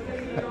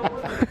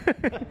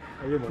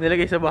 Ayun, oh.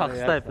 Nilagay sa box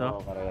Parehas, type, no?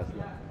 oo, parehas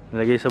lang.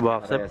 Nilagay sa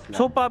box type. Parehas lang.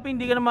 So, Papi,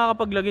 hindi ka na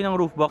makakapaglagay ng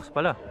roof box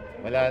pala.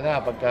 Wala na,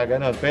 pagka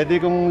ganun. Pwede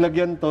kong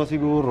lagyan to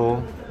siguro,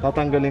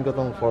 tatanggalin ko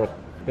tong fork.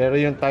 Pero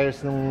yung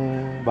tires ng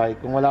bike,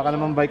 kung wala ka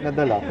namang bike na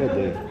dala,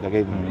 pwede.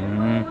 Lagay mo.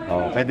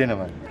 Oo, pwede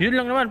naman. Yun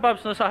lang naman,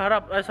 Paps, no, sa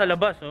harap, sa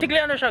labas. No? Basically,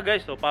 ano siya,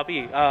 guys, no,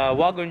 Papi?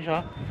 Wagon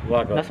siya.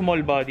 Wagon. Na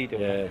small body,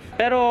 diba? Yes.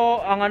 Pero,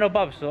 ang ano,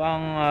 Paps, no,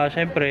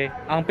 syempre,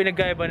 ang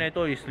pinagkaiba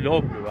nito is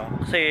loob, diba?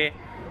 Kasi,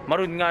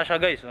 maroon nga siya,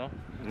 guys, no?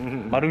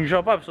 Maroon siya,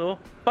 Paps, oh.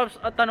 Paps,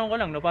 at tanong ko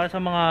lang, no, para sa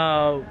mga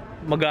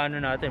mag-ano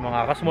natin,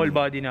 mga ka-small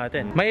body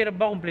natin, mahirap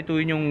ba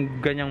kumpletuhin yung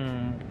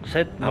ganyang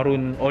set,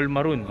 maroon, all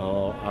maroon?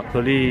 Oh,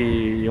 actually,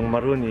 yung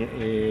maroon,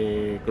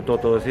 kung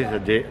tutusin, sa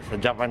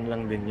Japan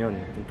lang din yun,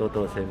 kung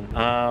tutusin.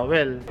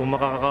 Well, kung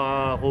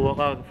makakakuha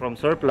ka from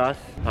surplus,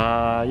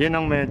 yun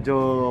ang medyo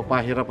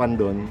pahirapan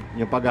doon,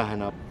 yung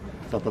paghahanap,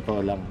 sa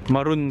totoo lang.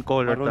 Maroon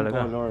color Maroon talaga.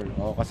 color.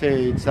 Oh,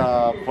 kasi it's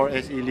for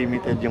SE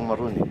limited yung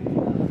maroon eh.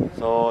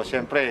 So,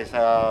 syempre,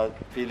 sa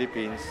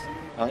Philippines,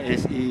 ang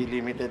SE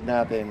limited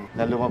natin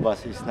na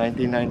lumabas is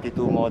 1992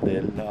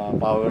 model na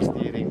power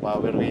steering,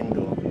 power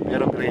window,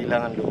 pero gray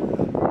lang ang loob.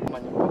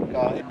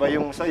 Pagka iba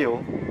yung sayo,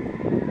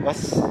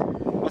 mas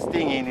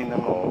tinginin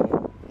ng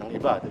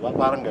iba, di ba?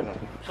 Parang ganun.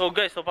 So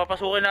guys, so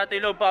papasukin natin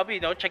yung loob, Papi,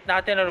 no? Check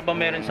natin ano ba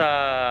meron sa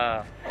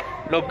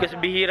loob kasi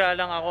bihira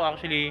lang ako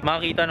actually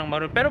makita ng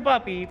maroon. Pero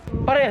Papi,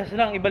 parehas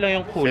lang, iba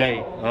lang yung kulay.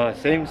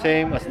 Same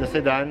as the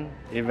sedan,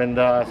 even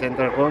the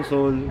center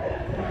console,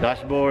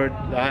 dashboard,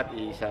 lahat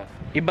isa.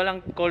 Iba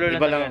lang color lang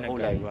Iba talaga lang ang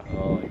kulay. nagkaiba.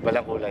 Iba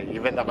lang kulay.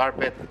 Even the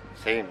carpet,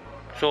 same.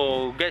 So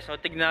guys, no,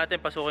 tignan natin,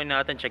 pasukin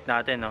natin, check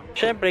natin, no.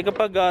 Syempre,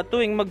 kapag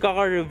tuwing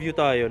magkaka-review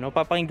tayo, no,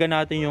 papakinggan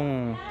natin yung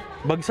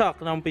bagsak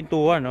ng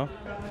pintuan, no.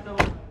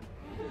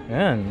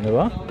 Ayan, di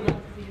ba?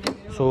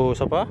 So,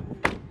 isa pa.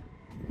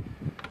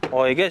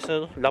 Okay guys,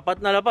 so,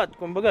 lapat na lapat,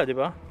 kumbaga, di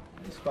ba?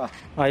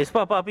 Ayos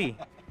pa, Papi.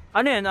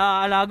 Ano yan,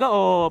 alaga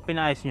o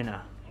pinaayos nyo na?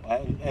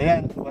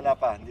 Ayan, wala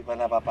pa. Hindi pa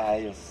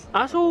napapaayos.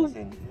 So,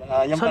 yan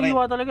pa rin.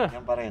 sariwa talaga.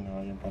 Yan pa rin,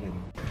 yan pa rin.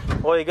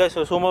 Okay guys,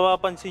 so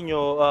mapapansin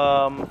nyo,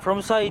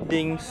 from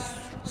sidings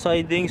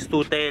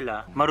to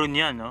tela, maroon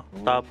yan, no?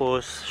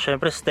 Tapos,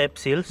 syempre step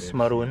seals,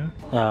 maroon.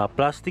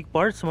 Plastic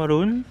parts,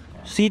 maroon.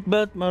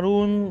 Seatbelt,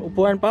 maroon.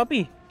 Upuan,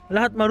 Papi.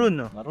 Lahat maroon,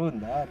 no?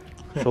 Maroon, lahat.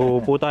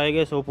 So, upo tayo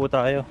guys, upo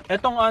tayo.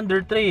 Etong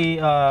under tray,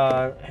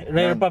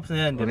 rare pups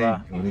na yan, di ba?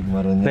 Urig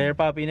maroon yan. Rare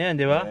puppy na yan,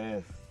 di ba?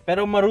 Yes.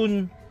 Pero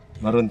maroon,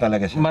 Maroon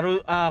talaga siya.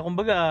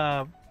 kumbaga,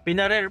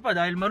 Pinarare pa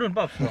dahil maroon,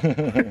 Pops. No?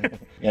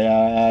 Kaya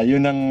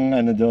yun ang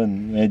ano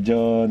doon,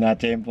 medyo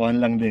natsempohan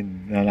lang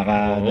din na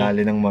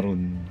nakadali ng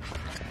maroon.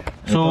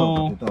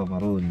 So, ito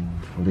maroon.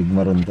 Rig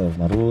maroon to.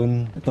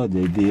 Maroon. Ito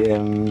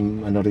JDM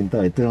ano rin to.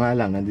 Ito nga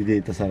lang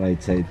nandito sa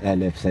right side,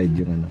 left side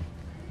yung ano.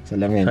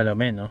 Salamin.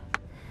 salamin, no?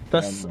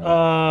 Tapos,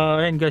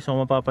 ayan guys,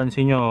 kung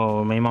mapapansin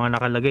nyo, may mga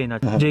nakalagay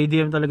na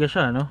JDM talaga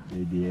siya, no?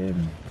 JDM.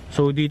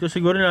 So, dito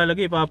siguro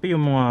nilalagay, Papi,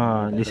 yung mga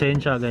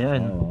lisensya,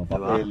 ganyan. Oo,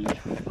 papel.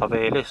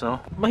 Papeles,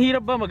 no?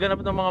 Mahirap ba maghanap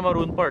ng mga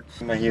maroon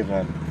parts?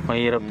 Mahirap.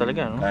 Mahirap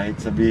talaga, no? Kahit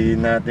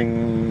sabihin nating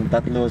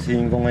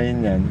 3-5 ngayon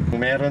yan, kung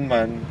meron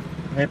man,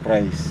 may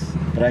price.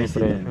 Price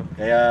May din.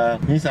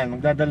 Kaya minsan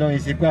magdadalawang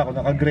isip ka kung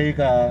naka-gray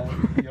ka,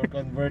 you're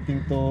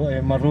converting to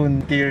a maroon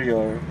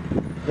interior.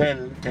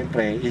 Well,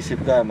 siyempre, isip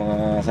ka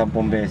mga 10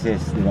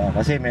 beses, di ba?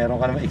 Kasi meron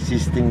ka naman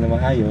existing na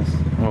maayos.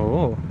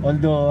 Oo.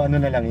 Although,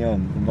 ano na lang yon,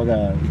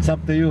 kumbaga, it's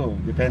up to you.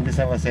 Depende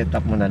sa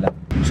setup mo na lang.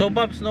 So,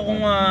 Paps, no,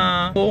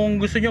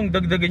 kung gusto nyo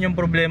dagdagan yung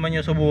problema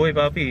nyo sa buhay,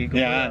 Papi.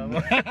 Yan.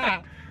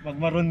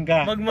 Magmaroon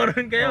ka.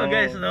 Magmaroon kayo, Oo.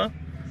 guys, no?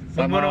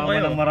 Sama Magmaroon mo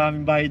kayo. ng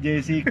maraming bahay,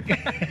 Jessic.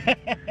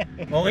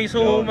 Okay,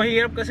 so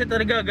mahirap kasi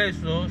talaga, guys,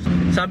 no?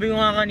 Sabi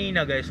ko nga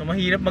kanina, guys, so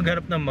mahirap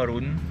maghanap ng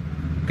maroon.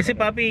 Kasi,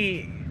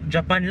 Papi,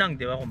 Japan lang,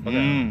 di ba? Kumbaga,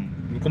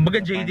 kumbaga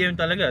JDM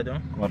talaga,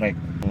 no? Correct.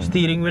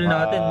 Steering wheel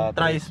natin,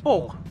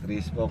 tri-spoke.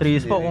 3-spoke.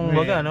 3-spoke,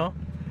 kumbaga, no?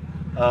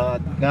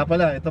 Nga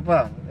pala, ito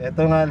pa.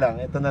 Ito nga lang.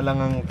 Ito na lang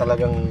ang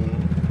talagang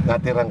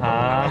natirang ko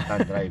na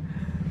right-hand drive.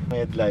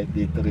 Headlight,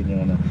 dito rin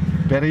yung ano.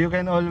 Pero you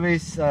can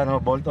always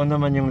bolt on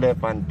naman yung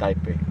left-hand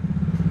type eh.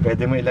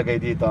 Pwede mo ilagay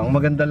dito. Ang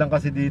maganda lang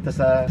kasi dito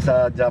sa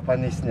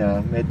Japanese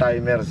niya, may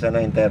timer siya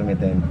na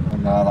intermittent.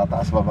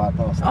 Nakatataas baba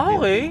to.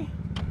 Okay.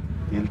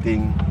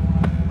 Tilting.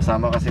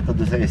 Kasama kasi ito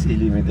doon sa SE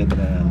Limited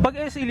na Pag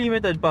SE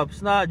Limited,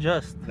 Pops,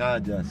 na-adjust.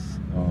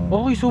 na-adjust.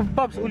 Okay, so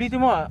Pops, ulitin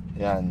mo ah.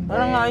 Yan.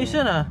 Parang ayos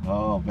yan ah.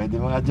 Oo, pwede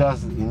mo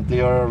adjust into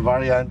your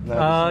variant na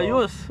gusto.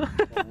 Ayos.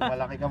 Kung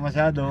malaki ka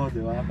masyado,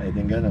 di ba?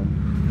 Pwedeng ganun.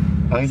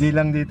 Ang hindi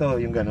lang dito,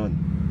 yung ganun.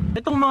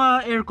 Itong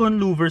mga aircon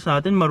louvers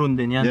natin, maroon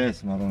din yan.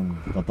 Yes, maroon.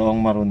 Totoong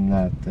maroon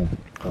natin.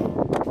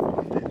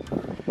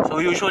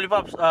 So usually,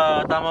 Pops,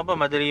 tama ba,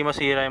 madali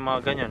masira yung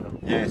mga ganyan, no?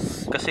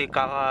 Yes. Kasi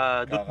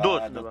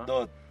kakadut-dut, diba?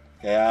 Kakadot-dot.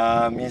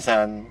 Kaya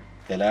minsan,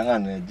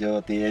 kailangan medyo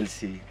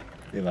TLC.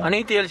 Di ba? Ano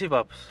yung TLC,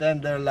 Pops?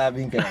 Tender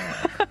loving ka.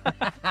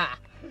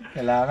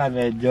 Kailangan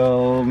medyo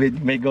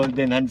may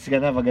golden hands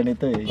ka na pag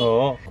ganito eh.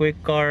 Oo.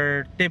 Quick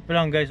car tip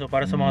lang, guys. So,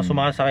 para sa mga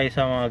sumasakay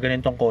sa mga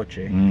ganitong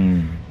kotse.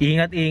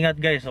 Ingat-ingat,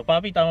 guys. So,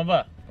 Papi, tama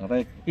ba?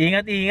 Correct.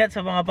 Ingat-ingat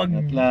sa mga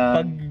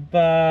Pagbutrot.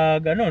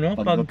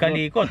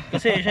 pagkalikot.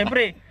 Kasi,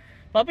 syempre,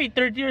 Papi,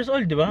 30 years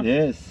old, di ba?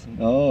 Yes.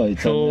 Oh,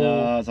 it's So,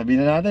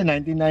 sabihin na natin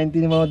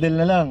 1990 model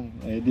na lang.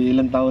 Eh di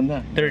ilang taon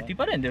na? 30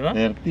 pa rin, di ba?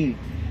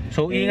 30.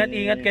 So,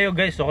 ingat-ingat kayo,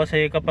 guys. So,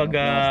 kasi kapag...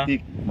 plastic,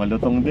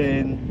 malutong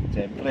din.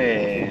 Siyempre,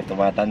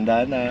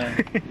 tumatanda na.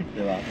 Di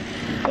ba?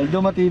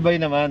 Although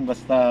matibay naman,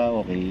 basta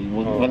okay.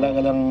 Wala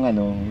ka lang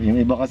ano, yung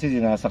iba kasi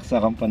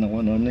sinasaksakan pa ng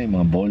ano, yung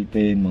mga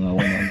ballpen, mga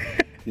unan.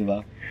 Di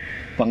ba?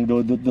 Pang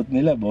dudut-dut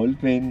nila,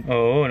 ballpen.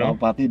 Oo, no?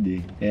 Kapatid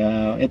eh.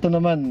 Kaya ito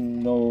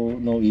naman, no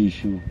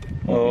issue.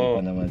 Okay Oo.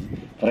 pa naman.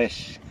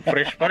 Fresh.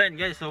 Fresh pa rin,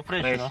 guys. So,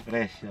 fresh, no?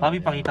 Fresh.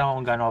 Papi, pakita mo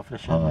kung gaano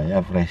fresh yan. Oh,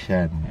 yeah, fresh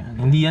yan.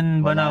 Hindi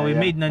yan Wala Banawi yan.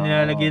 made na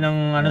nilalagay ng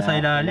ano sa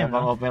ilalim.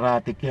 Pang No?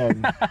 operatic yan.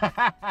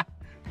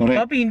 Correct.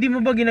 Papi, hindi mo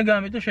ba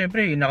ginagamit to?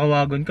 Syempre,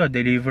 nakawagon ka,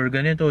 deliver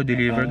ganito,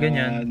 deliver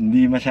ganyan.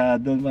 Hindi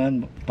masyado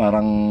man.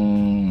 Parang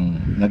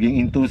naging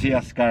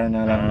enthusiast car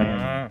na lang.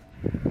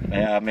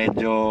 Kaya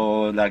medyo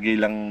lagi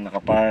lang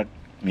nakapark.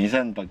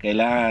 Minsan pag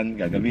kailangan,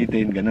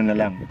 gagamitin, ganun na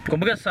lang.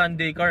 Kumbaga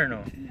Sunday car,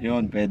 no?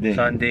 Yun, pwede.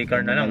 Sunday car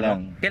na Ganun lang,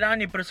 no?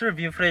 Kailangan i-preserve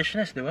yung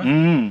freshness, di ba?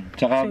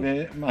 Tsaka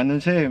ano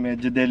siya eh,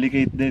 medyo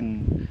delicate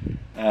din.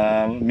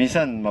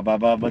 Minsan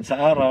mabababad sa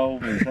araw,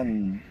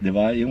 minsan, 'di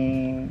ba? Yung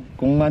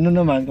kung ano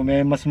naman, kung may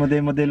mas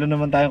modelo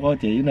naman tayong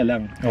kotse, yun na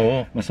lang.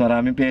 Oo. Mas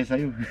maraming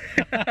pyesa yun.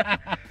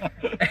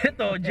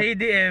 Ito,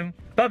 JDM.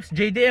 Pops,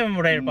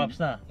 JDM rare Pops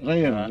na.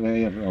 Rare,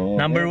 rare. Oh,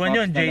 Number rare 1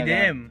 yun, parts talaga.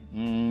 JDM.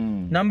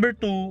 Number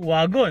 2,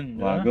 wagon.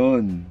 Di ba?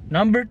 Wagon.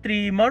 Number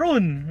 3,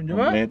 maroon. Di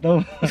ba? Kompleto.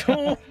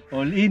 So,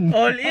 All in.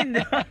 all in.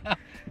 Di ba?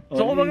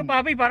 So, All kumbaga, in.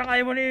 Papi, parang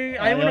ayaw mo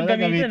na na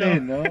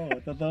gamitin, no?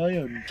 no? Totoo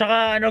yun.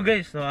 Tsaka, ano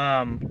guys,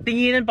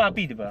 tinginan,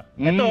 Papi, di ba?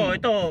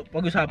 Ito,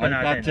 pag-usapan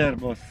natin. Catcher,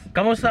 boss.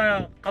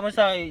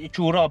 Kamusta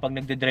itsura kapag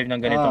nagde-drive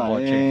ng ganitong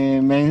kotse?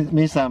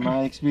 Minsan,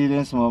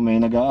 ma-experience mo, may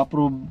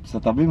nag-a-approve sa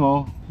tabi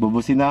mo,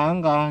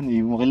 bubusinahan ka,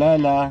 hindi mo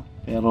kilala,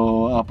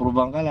 pero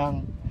approvean ka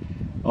lang.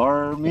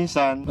 Or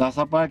minsan,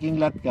 nasa parking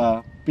lot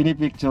ka,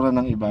 pinipicture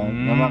ng iba,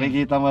 na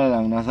makikita mo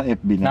lang, nasa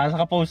FB na. Nasa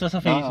ka-post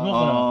sa Facebook,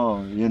 no?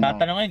 Yun na.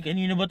 Tatanungin,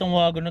 kanino ba tong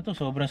wagon na to?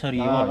 Sobrang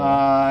sariwa.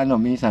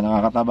 Minsan,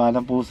 nakakataba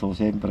ng puso,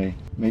 siyempre.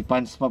 May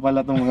fans pa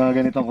pala itong mga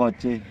ganitong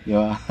kotse, di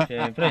ba?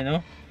 Siyempre,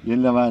 no? Yun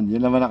naman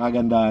ang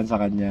kagandahan sa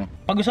kanya.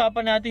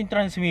 Pag-usapan natin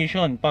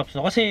transmission, Pops,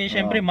 no? Kasi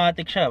syempre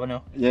matic siya,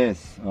 ano?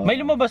 Yes. May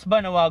lumabas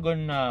ba na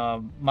wagon na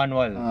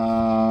manual?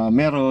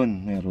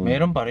 Meron.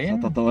 Meron pa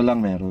rin? Sa totoo lang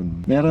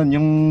meron. Meron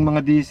yung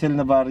mga diesel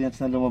na variants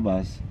na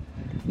lumabas.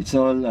 It's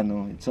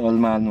all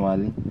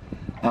manual.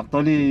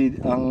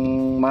 Actually, ang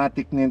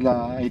matic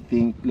nila, I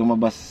think,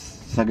 lumabas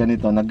sa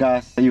ganito na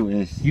gas sa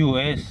US.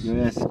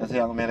 US kasi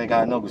ang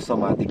Amerikano gusto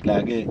matic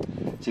lagi.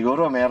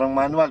 Siguro merong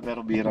manual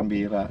pero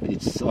bihirang-bihira.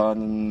 It's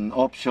on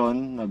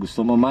option na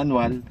gusto mo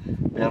manual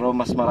pero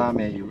mas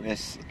marami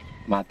US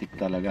matic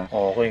talaga.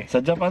 Okay.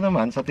 Sa Japan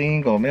naman, sa tingin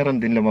ko, meron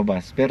din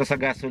lumabas pero sa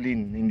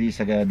gasoline, hindi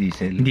sa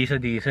diesel. Hindi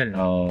sa diesel.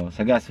 Oo,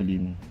 sa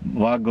gasoline.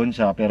 Wagon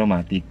siya pero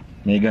matic.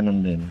 May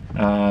ganun din.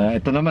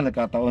 Ito naman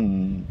nagkataon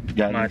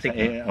galing Matic,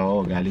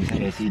 galing sa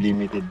SE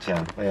Limited siya.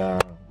 Kaya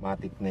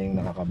matic na yung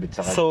nakakabit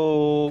sa kanya. So,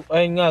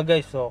 ayun nga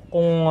guys,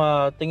 kung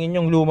tingin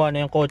yung luma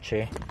na yung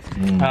kotse,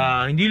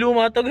 hindi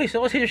luma to guys,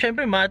 kasi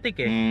syempre matic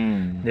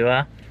di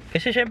ba?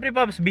 Kasi syempre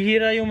Pops,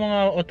 bihira yung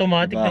mga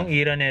automatic ng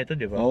era na ito,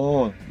 di ba?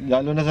 Oo,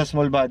 lalo na sa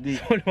small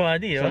body. Small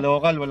body, Sa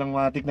local, walang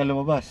matic na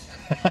lumabas.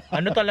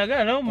 Ano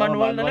talaga, no?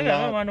 Manual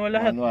talaga, manual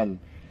lahat. Manual.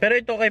 Pero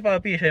ito kay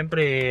Papi,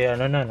 syempre,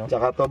 no?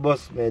 Tsaka to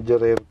boss, medyo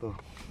rare to.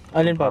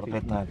 Alin Papi?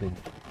 Carpet natin.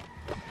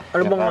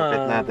 Ano bang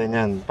carpet natin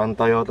yan. Pan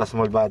Toyota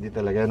small body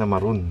talaga na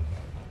maroon.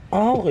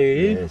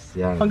 Okay. Yes,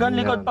 yan. Hanggang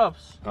Yan. likod,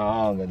 Pops.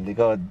 Oo, hanggang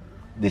likod.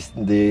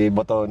 Di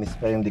botonis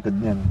pa yung likod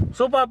niyan.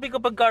 So Papi,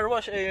 kapag car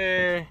wash,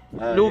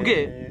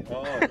 lugi.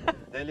 Oo,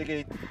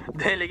 delicate.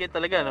 Delicate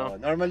talaga, no?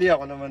 Normally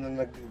ako naman ang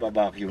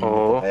nagbabacuum.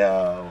 Oo.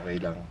 Kaya okay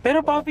lang.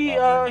 Pero Papi,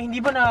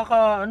 hindi ba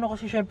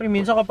kasi syempre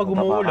minsan kapag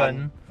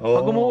umuulan, Oo.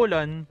 pag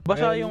umuulan,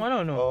 basa Well, yung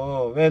no? Oo,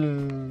 well,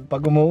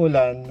 pag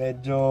umuulan,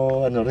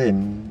 medyo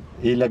rin,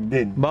 ilag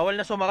din. Bawal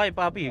na sumakay,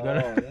 Papi.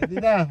 Oo, hindi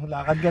na,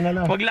 lakad ka na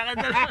lang. Maglakad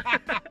na lang.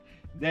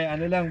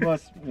 Hindi, lang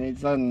boss,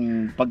 minsan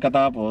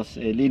pagkatapos,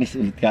 linis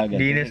ulit kagad.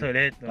 Linis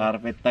ulit. No?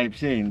 Carpet type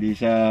siya, hindi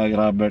siya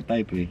rubber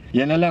type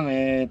Yan na lang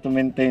to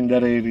maintain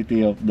the rarity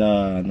of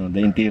the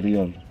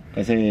interior.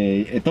 Kasi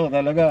ito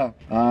talaga,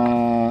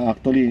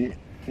 actually,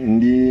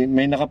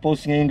 may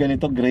nakapost ngayon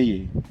ganito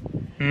gray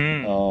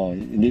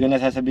hindi ko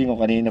nasasabihin ko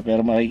kanina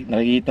pero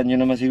nakikita nyo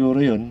naman siguro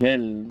yun.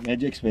 Well,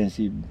 medyo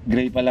expensive.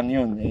 Gray pa lang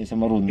yun sa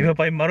maroon. Iba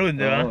pa yung maroon,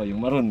 di ba? Oo,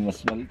 yung maroon.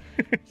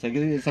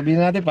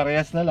 Sabihin natin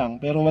parehas na lang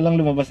pero walang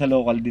lumabas sa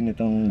local din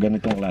itong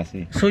ganitong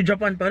klase. So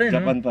Japan pa rin,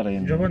 Japan pa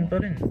rin. Japan pa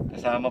rin.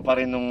 Kasama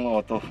pa rin nung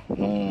auto,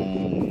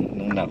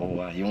 nung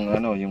nakuha. Yung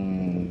yung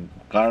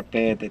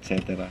carpet,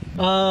 etc.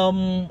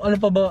 Ano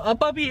pa ba?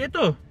 Papi,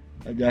 ito.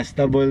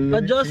 Adjustable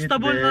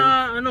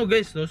Na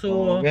guys, no?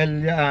 So, well,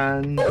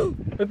 yan.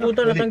 ay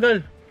puta,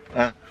 natanggal.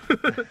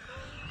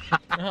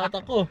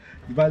 Nahatak ko.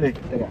 Di bale,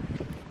 teka.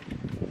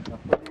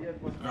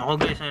 Ako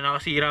guys,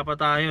 nakasira pa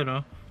tayo,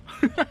 no?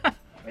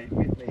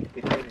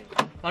 Mahigpit yun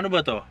Ano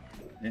ba to?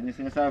 Yan yung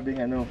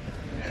sinasabing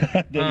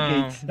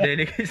delicates.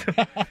 Delicates.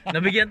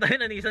 Nabigyan tayo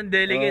ng isang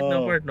delicate na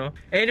part, no?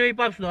 Anyway,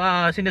 Pops, no,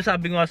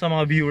 sinasabi ko nga sa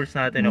mga viewers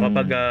natin, no,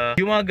 kapag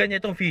yung mga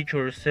ganitong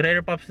features,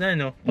 rare Pops na,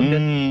 no?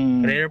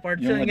 Rare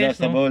parts yung yan, guys,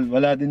 no? adjustable,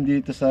 wala din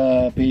dito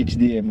sa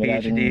PHDM. Wala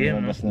din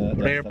lumabas na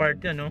rare part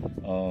yan, no?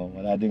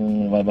 Wala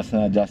din lumabas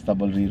na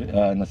adjustable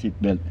na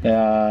seatbelt.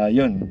 Kaya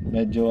yun,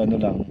 medyo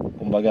lang.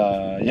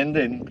 Kumbaga, yan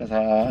din,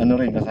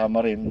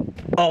 kasama rin.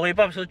 Okay,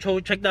 Pops, so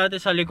check natin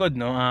sa likod,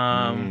 no?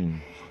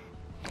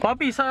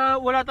 Papi,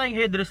 wala tayong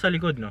headrest sa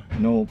likod, no?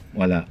 No,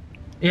 wala.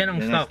 Yan ang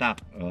stock.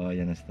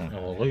 Yan ang stock.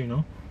 Okay,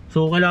 no?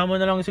 So, kailangan mo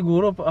na lang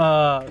siguro,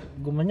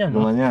 gumanyan,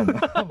 no? Gumanyan.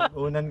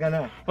 Unan ka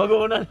na.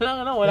 Mag-uunan lang,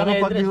 ano? Walang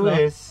Pero pag headrest, no?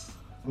 US,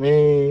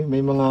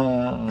 may mga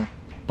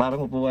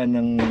parang upuan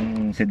ng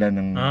sedan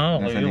ng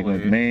nasa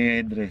likod. Okay.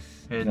 May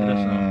headrest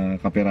na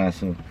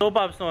kapiraso. So,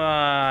 Pops, no,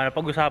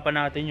 pag-usapan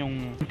natin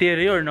yung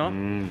interior, no?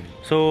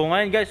 So,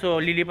 ngayon guys,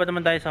 lilipat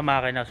naman tayo sa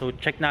makina. So,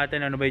 check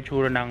natin ano ba yung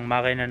tsura ng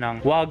makina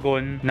ng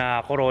wagon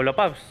na Corolla,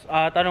 Pops.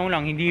 Tanong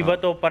lang, hindi ba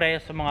to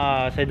parehas sa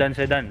mga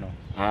sedan-sedan, no?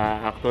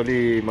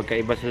 Actually,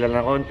 magkaiba sila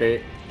ng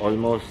konti.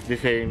 Almost the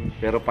same.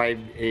 Pero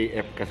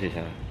 5AF kasi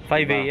siya.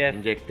 5AF.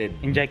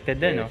 Injected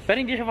din, no? Yes. Pero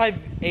hindi siya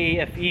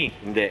 5AFE.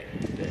 Hindi.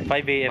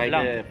 5AF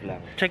lang. 5AF lang.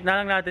 Check na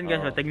lang natin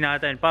guys, tignan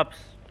natin, Pops.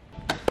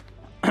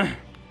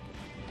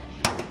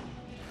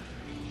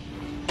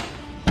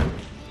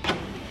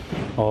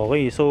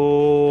 Okay, so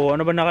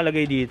ano ba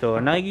nakalagay dito?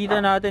 Nakikita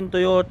natin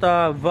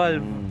Toyota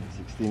valve,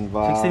 16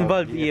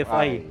 valve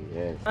EFI.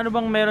 Yes. Ano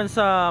bang meron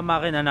sa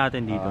makina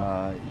natin dito?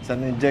 It's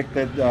an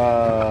injected,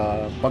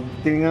 pag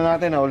tingnan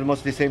natin,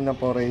 almost the same na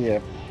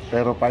 4AF,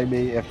 pero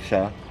 5AF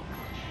siya.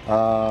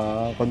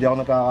 Kung di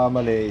ako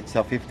nagkakamali, it's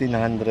a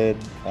 1500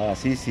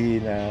 cc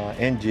na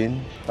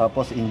engine.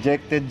 Tapos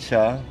injected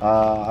siya.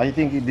 I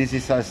think this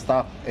is a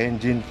stock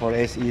engine for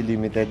SE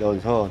Limited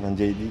also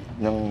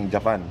ng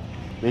Japan.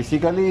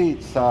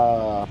 Basically, sa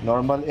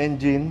normal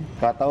engine,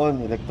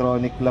 kataon,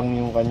 electronic lang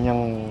yung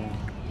kanyang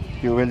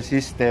fuel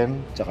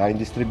system, tsaka yung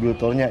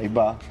distributor niya,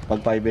 iba.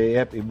 Pag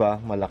 5AF, iba,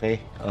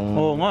 malaki.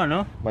 Oo nga,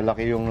 no?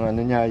 Malaki yung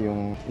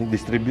yung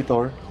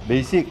distributor.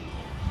 Basic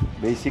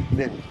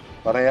din.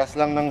 Parehas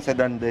lang ng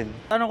sedan din.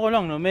 Tanong ko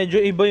lang, no?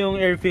 Medyo iba yung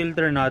air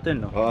filter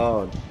natin, no?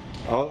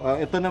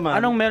 Ito naman.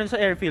 Anong meron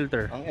sa air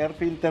filter? Ang air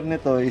filter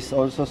nito is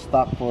also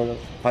stock for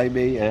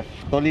 5AF.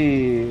 Actually,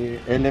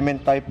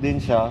 element type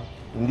din siya.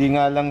 Hindi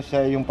nga lang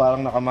siya yung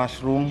parang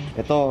naka-mushroom.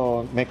 Ito,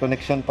 may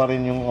connection pa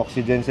rin yung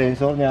oxygen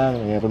sensor niya.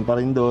 Meron pa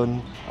rin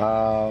doon.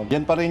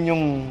 Yan pa rin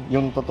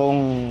yung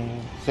totoong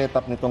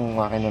setup nitong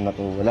makina na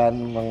to. Wala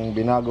namang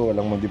binago,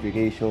 walang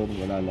modification,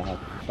 wala lahat.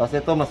 Tapos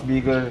ito, mas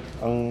bigger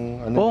ang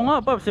ano. Oo nga,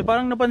 Paps.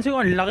 Parang napansin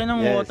ko, ang laki ng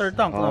Yes. water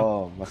tank. No?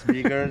 Oo, mas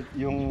bigger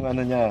yung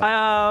ano niya.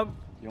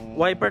 Yung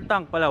Wiper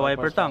tank pala,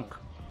 wiper tank.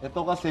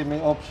 Ito kasi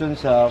may option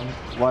siya,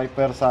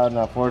 wiper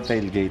sana for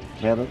tailgate.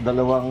 Meron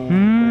dalawang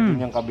pwede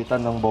niyang kabitan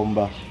ng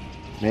bomba.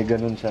 May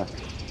ganun siya.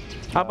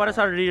 Para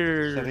sa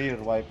rear... Sa rear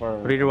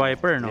wiper. Rear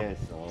wiper, no?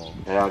 Yes, oo.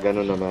 Kaya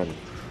ganun naman.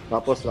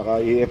 Tapos naka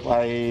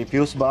EFI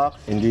fuse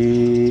box.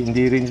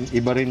 Hindi rin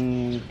iba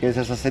rin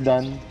kaysa sa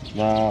sedan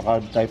na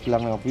card type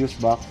lang ng fuse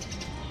box.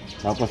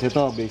 Tapos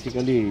ito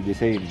basically the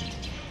same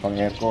pang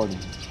aircon.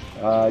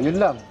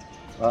 Yun lang.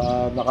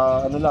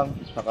 Naka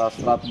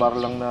strap bar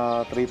lang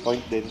na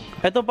 3-point din.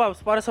 Ito,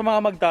 Paps, para sa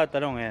mga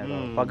magtatanong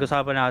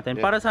pag-usapan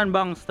natin, para saan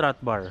ba ang strut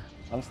bar?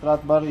 Ang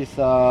strut bar is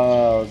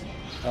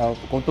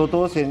kung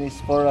tutusin is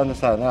for ano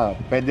sana,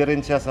 pwede rin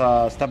siya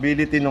sa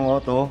stability ng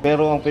auto,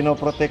 pero ang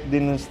pinoprotect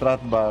din ng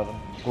strut bar,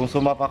 kung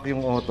sumapak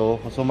yung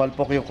auto, kung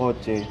sumalpok yung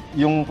kotse,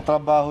 yung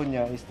trabaho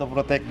niya is to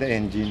protect the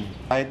engine.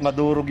 Kahit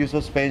madurog yung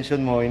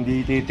suspension mo,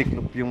 hindi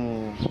titiklop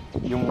yung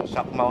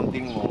shock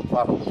mounting mo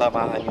para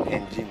tamaan yung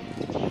engine.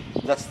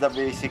 That's the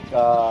basic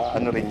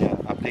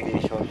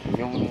application.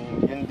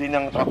 Yun din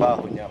ang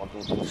trabaho niya kung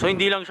tutusin. So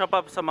hindi lang siya,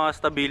 Paps, sa mga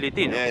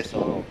stability, no? Yes,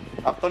 so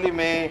actually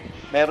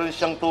meron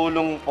siyang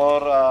tulong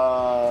for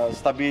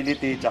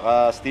stability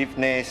tsaka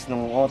stiffness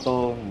ng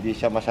auto, hindi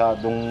siya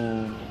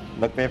masyadong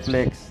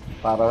nagpe-flex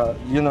para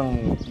yun ang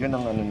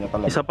ano niya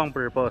talaga. Isa pang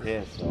purpose.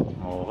 Yes. So,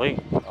 Okay.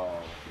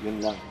 yun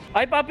lang.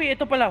 Ay, Papi,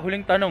 ito pala,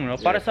 huling tanong, no?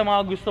 Para sa mga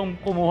gustong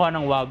kumuha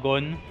ng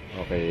wagon,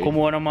 Okay.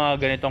 kumuha ng mga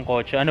ganitong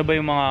kotse, ano ba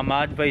yung mga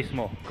ma-advise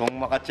mo? Kung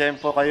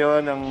makatsempo kayo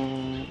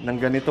ng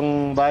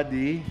ganitong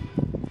body,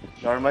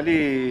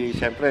 normally,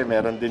 syempre,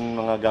 meron din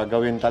mga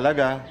gagawin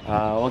talaga.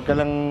 Huwag ka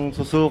lang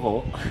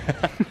susuko.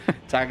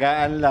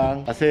 Tsagaan lang.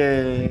 Kasi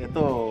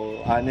ito,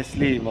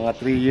 honestly, mga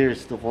 3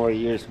 years to 4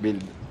 years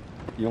build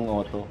yung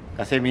auto.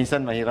 Kasi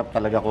minsan mahirap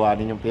talaga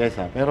kuhanin yung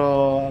pyesa.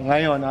 Pero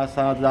ngayon,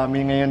 sa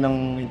dami ngayon ng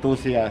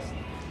enthusiast,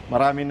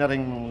 marami na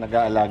rin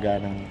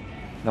nag-aalaga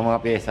ng mga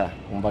pyesa.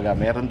 Kumbaga,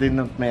 meron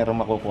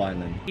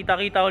makukuhanan.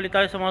 Kita-kita ulit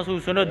tayo sa mga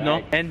susunod,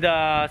 no? And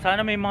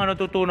sana may mga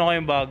natutunan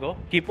kayong bago.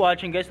 Keep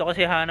watching, guys, no?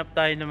 Kasi hanap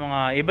tayo ng mga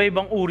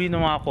iba-ibang uri ng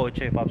mga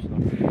kotse, Paps,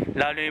 no?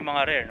 Lalo yung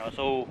mga rare, no?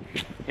 So,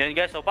 yan,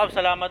 guys. So, Paps,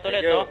 salamat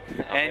ulit, no?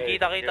 And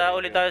Okay, kita-kita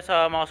ulit tayo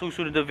sa mga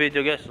susunod na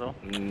video, guys, no?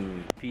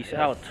 Peace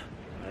out.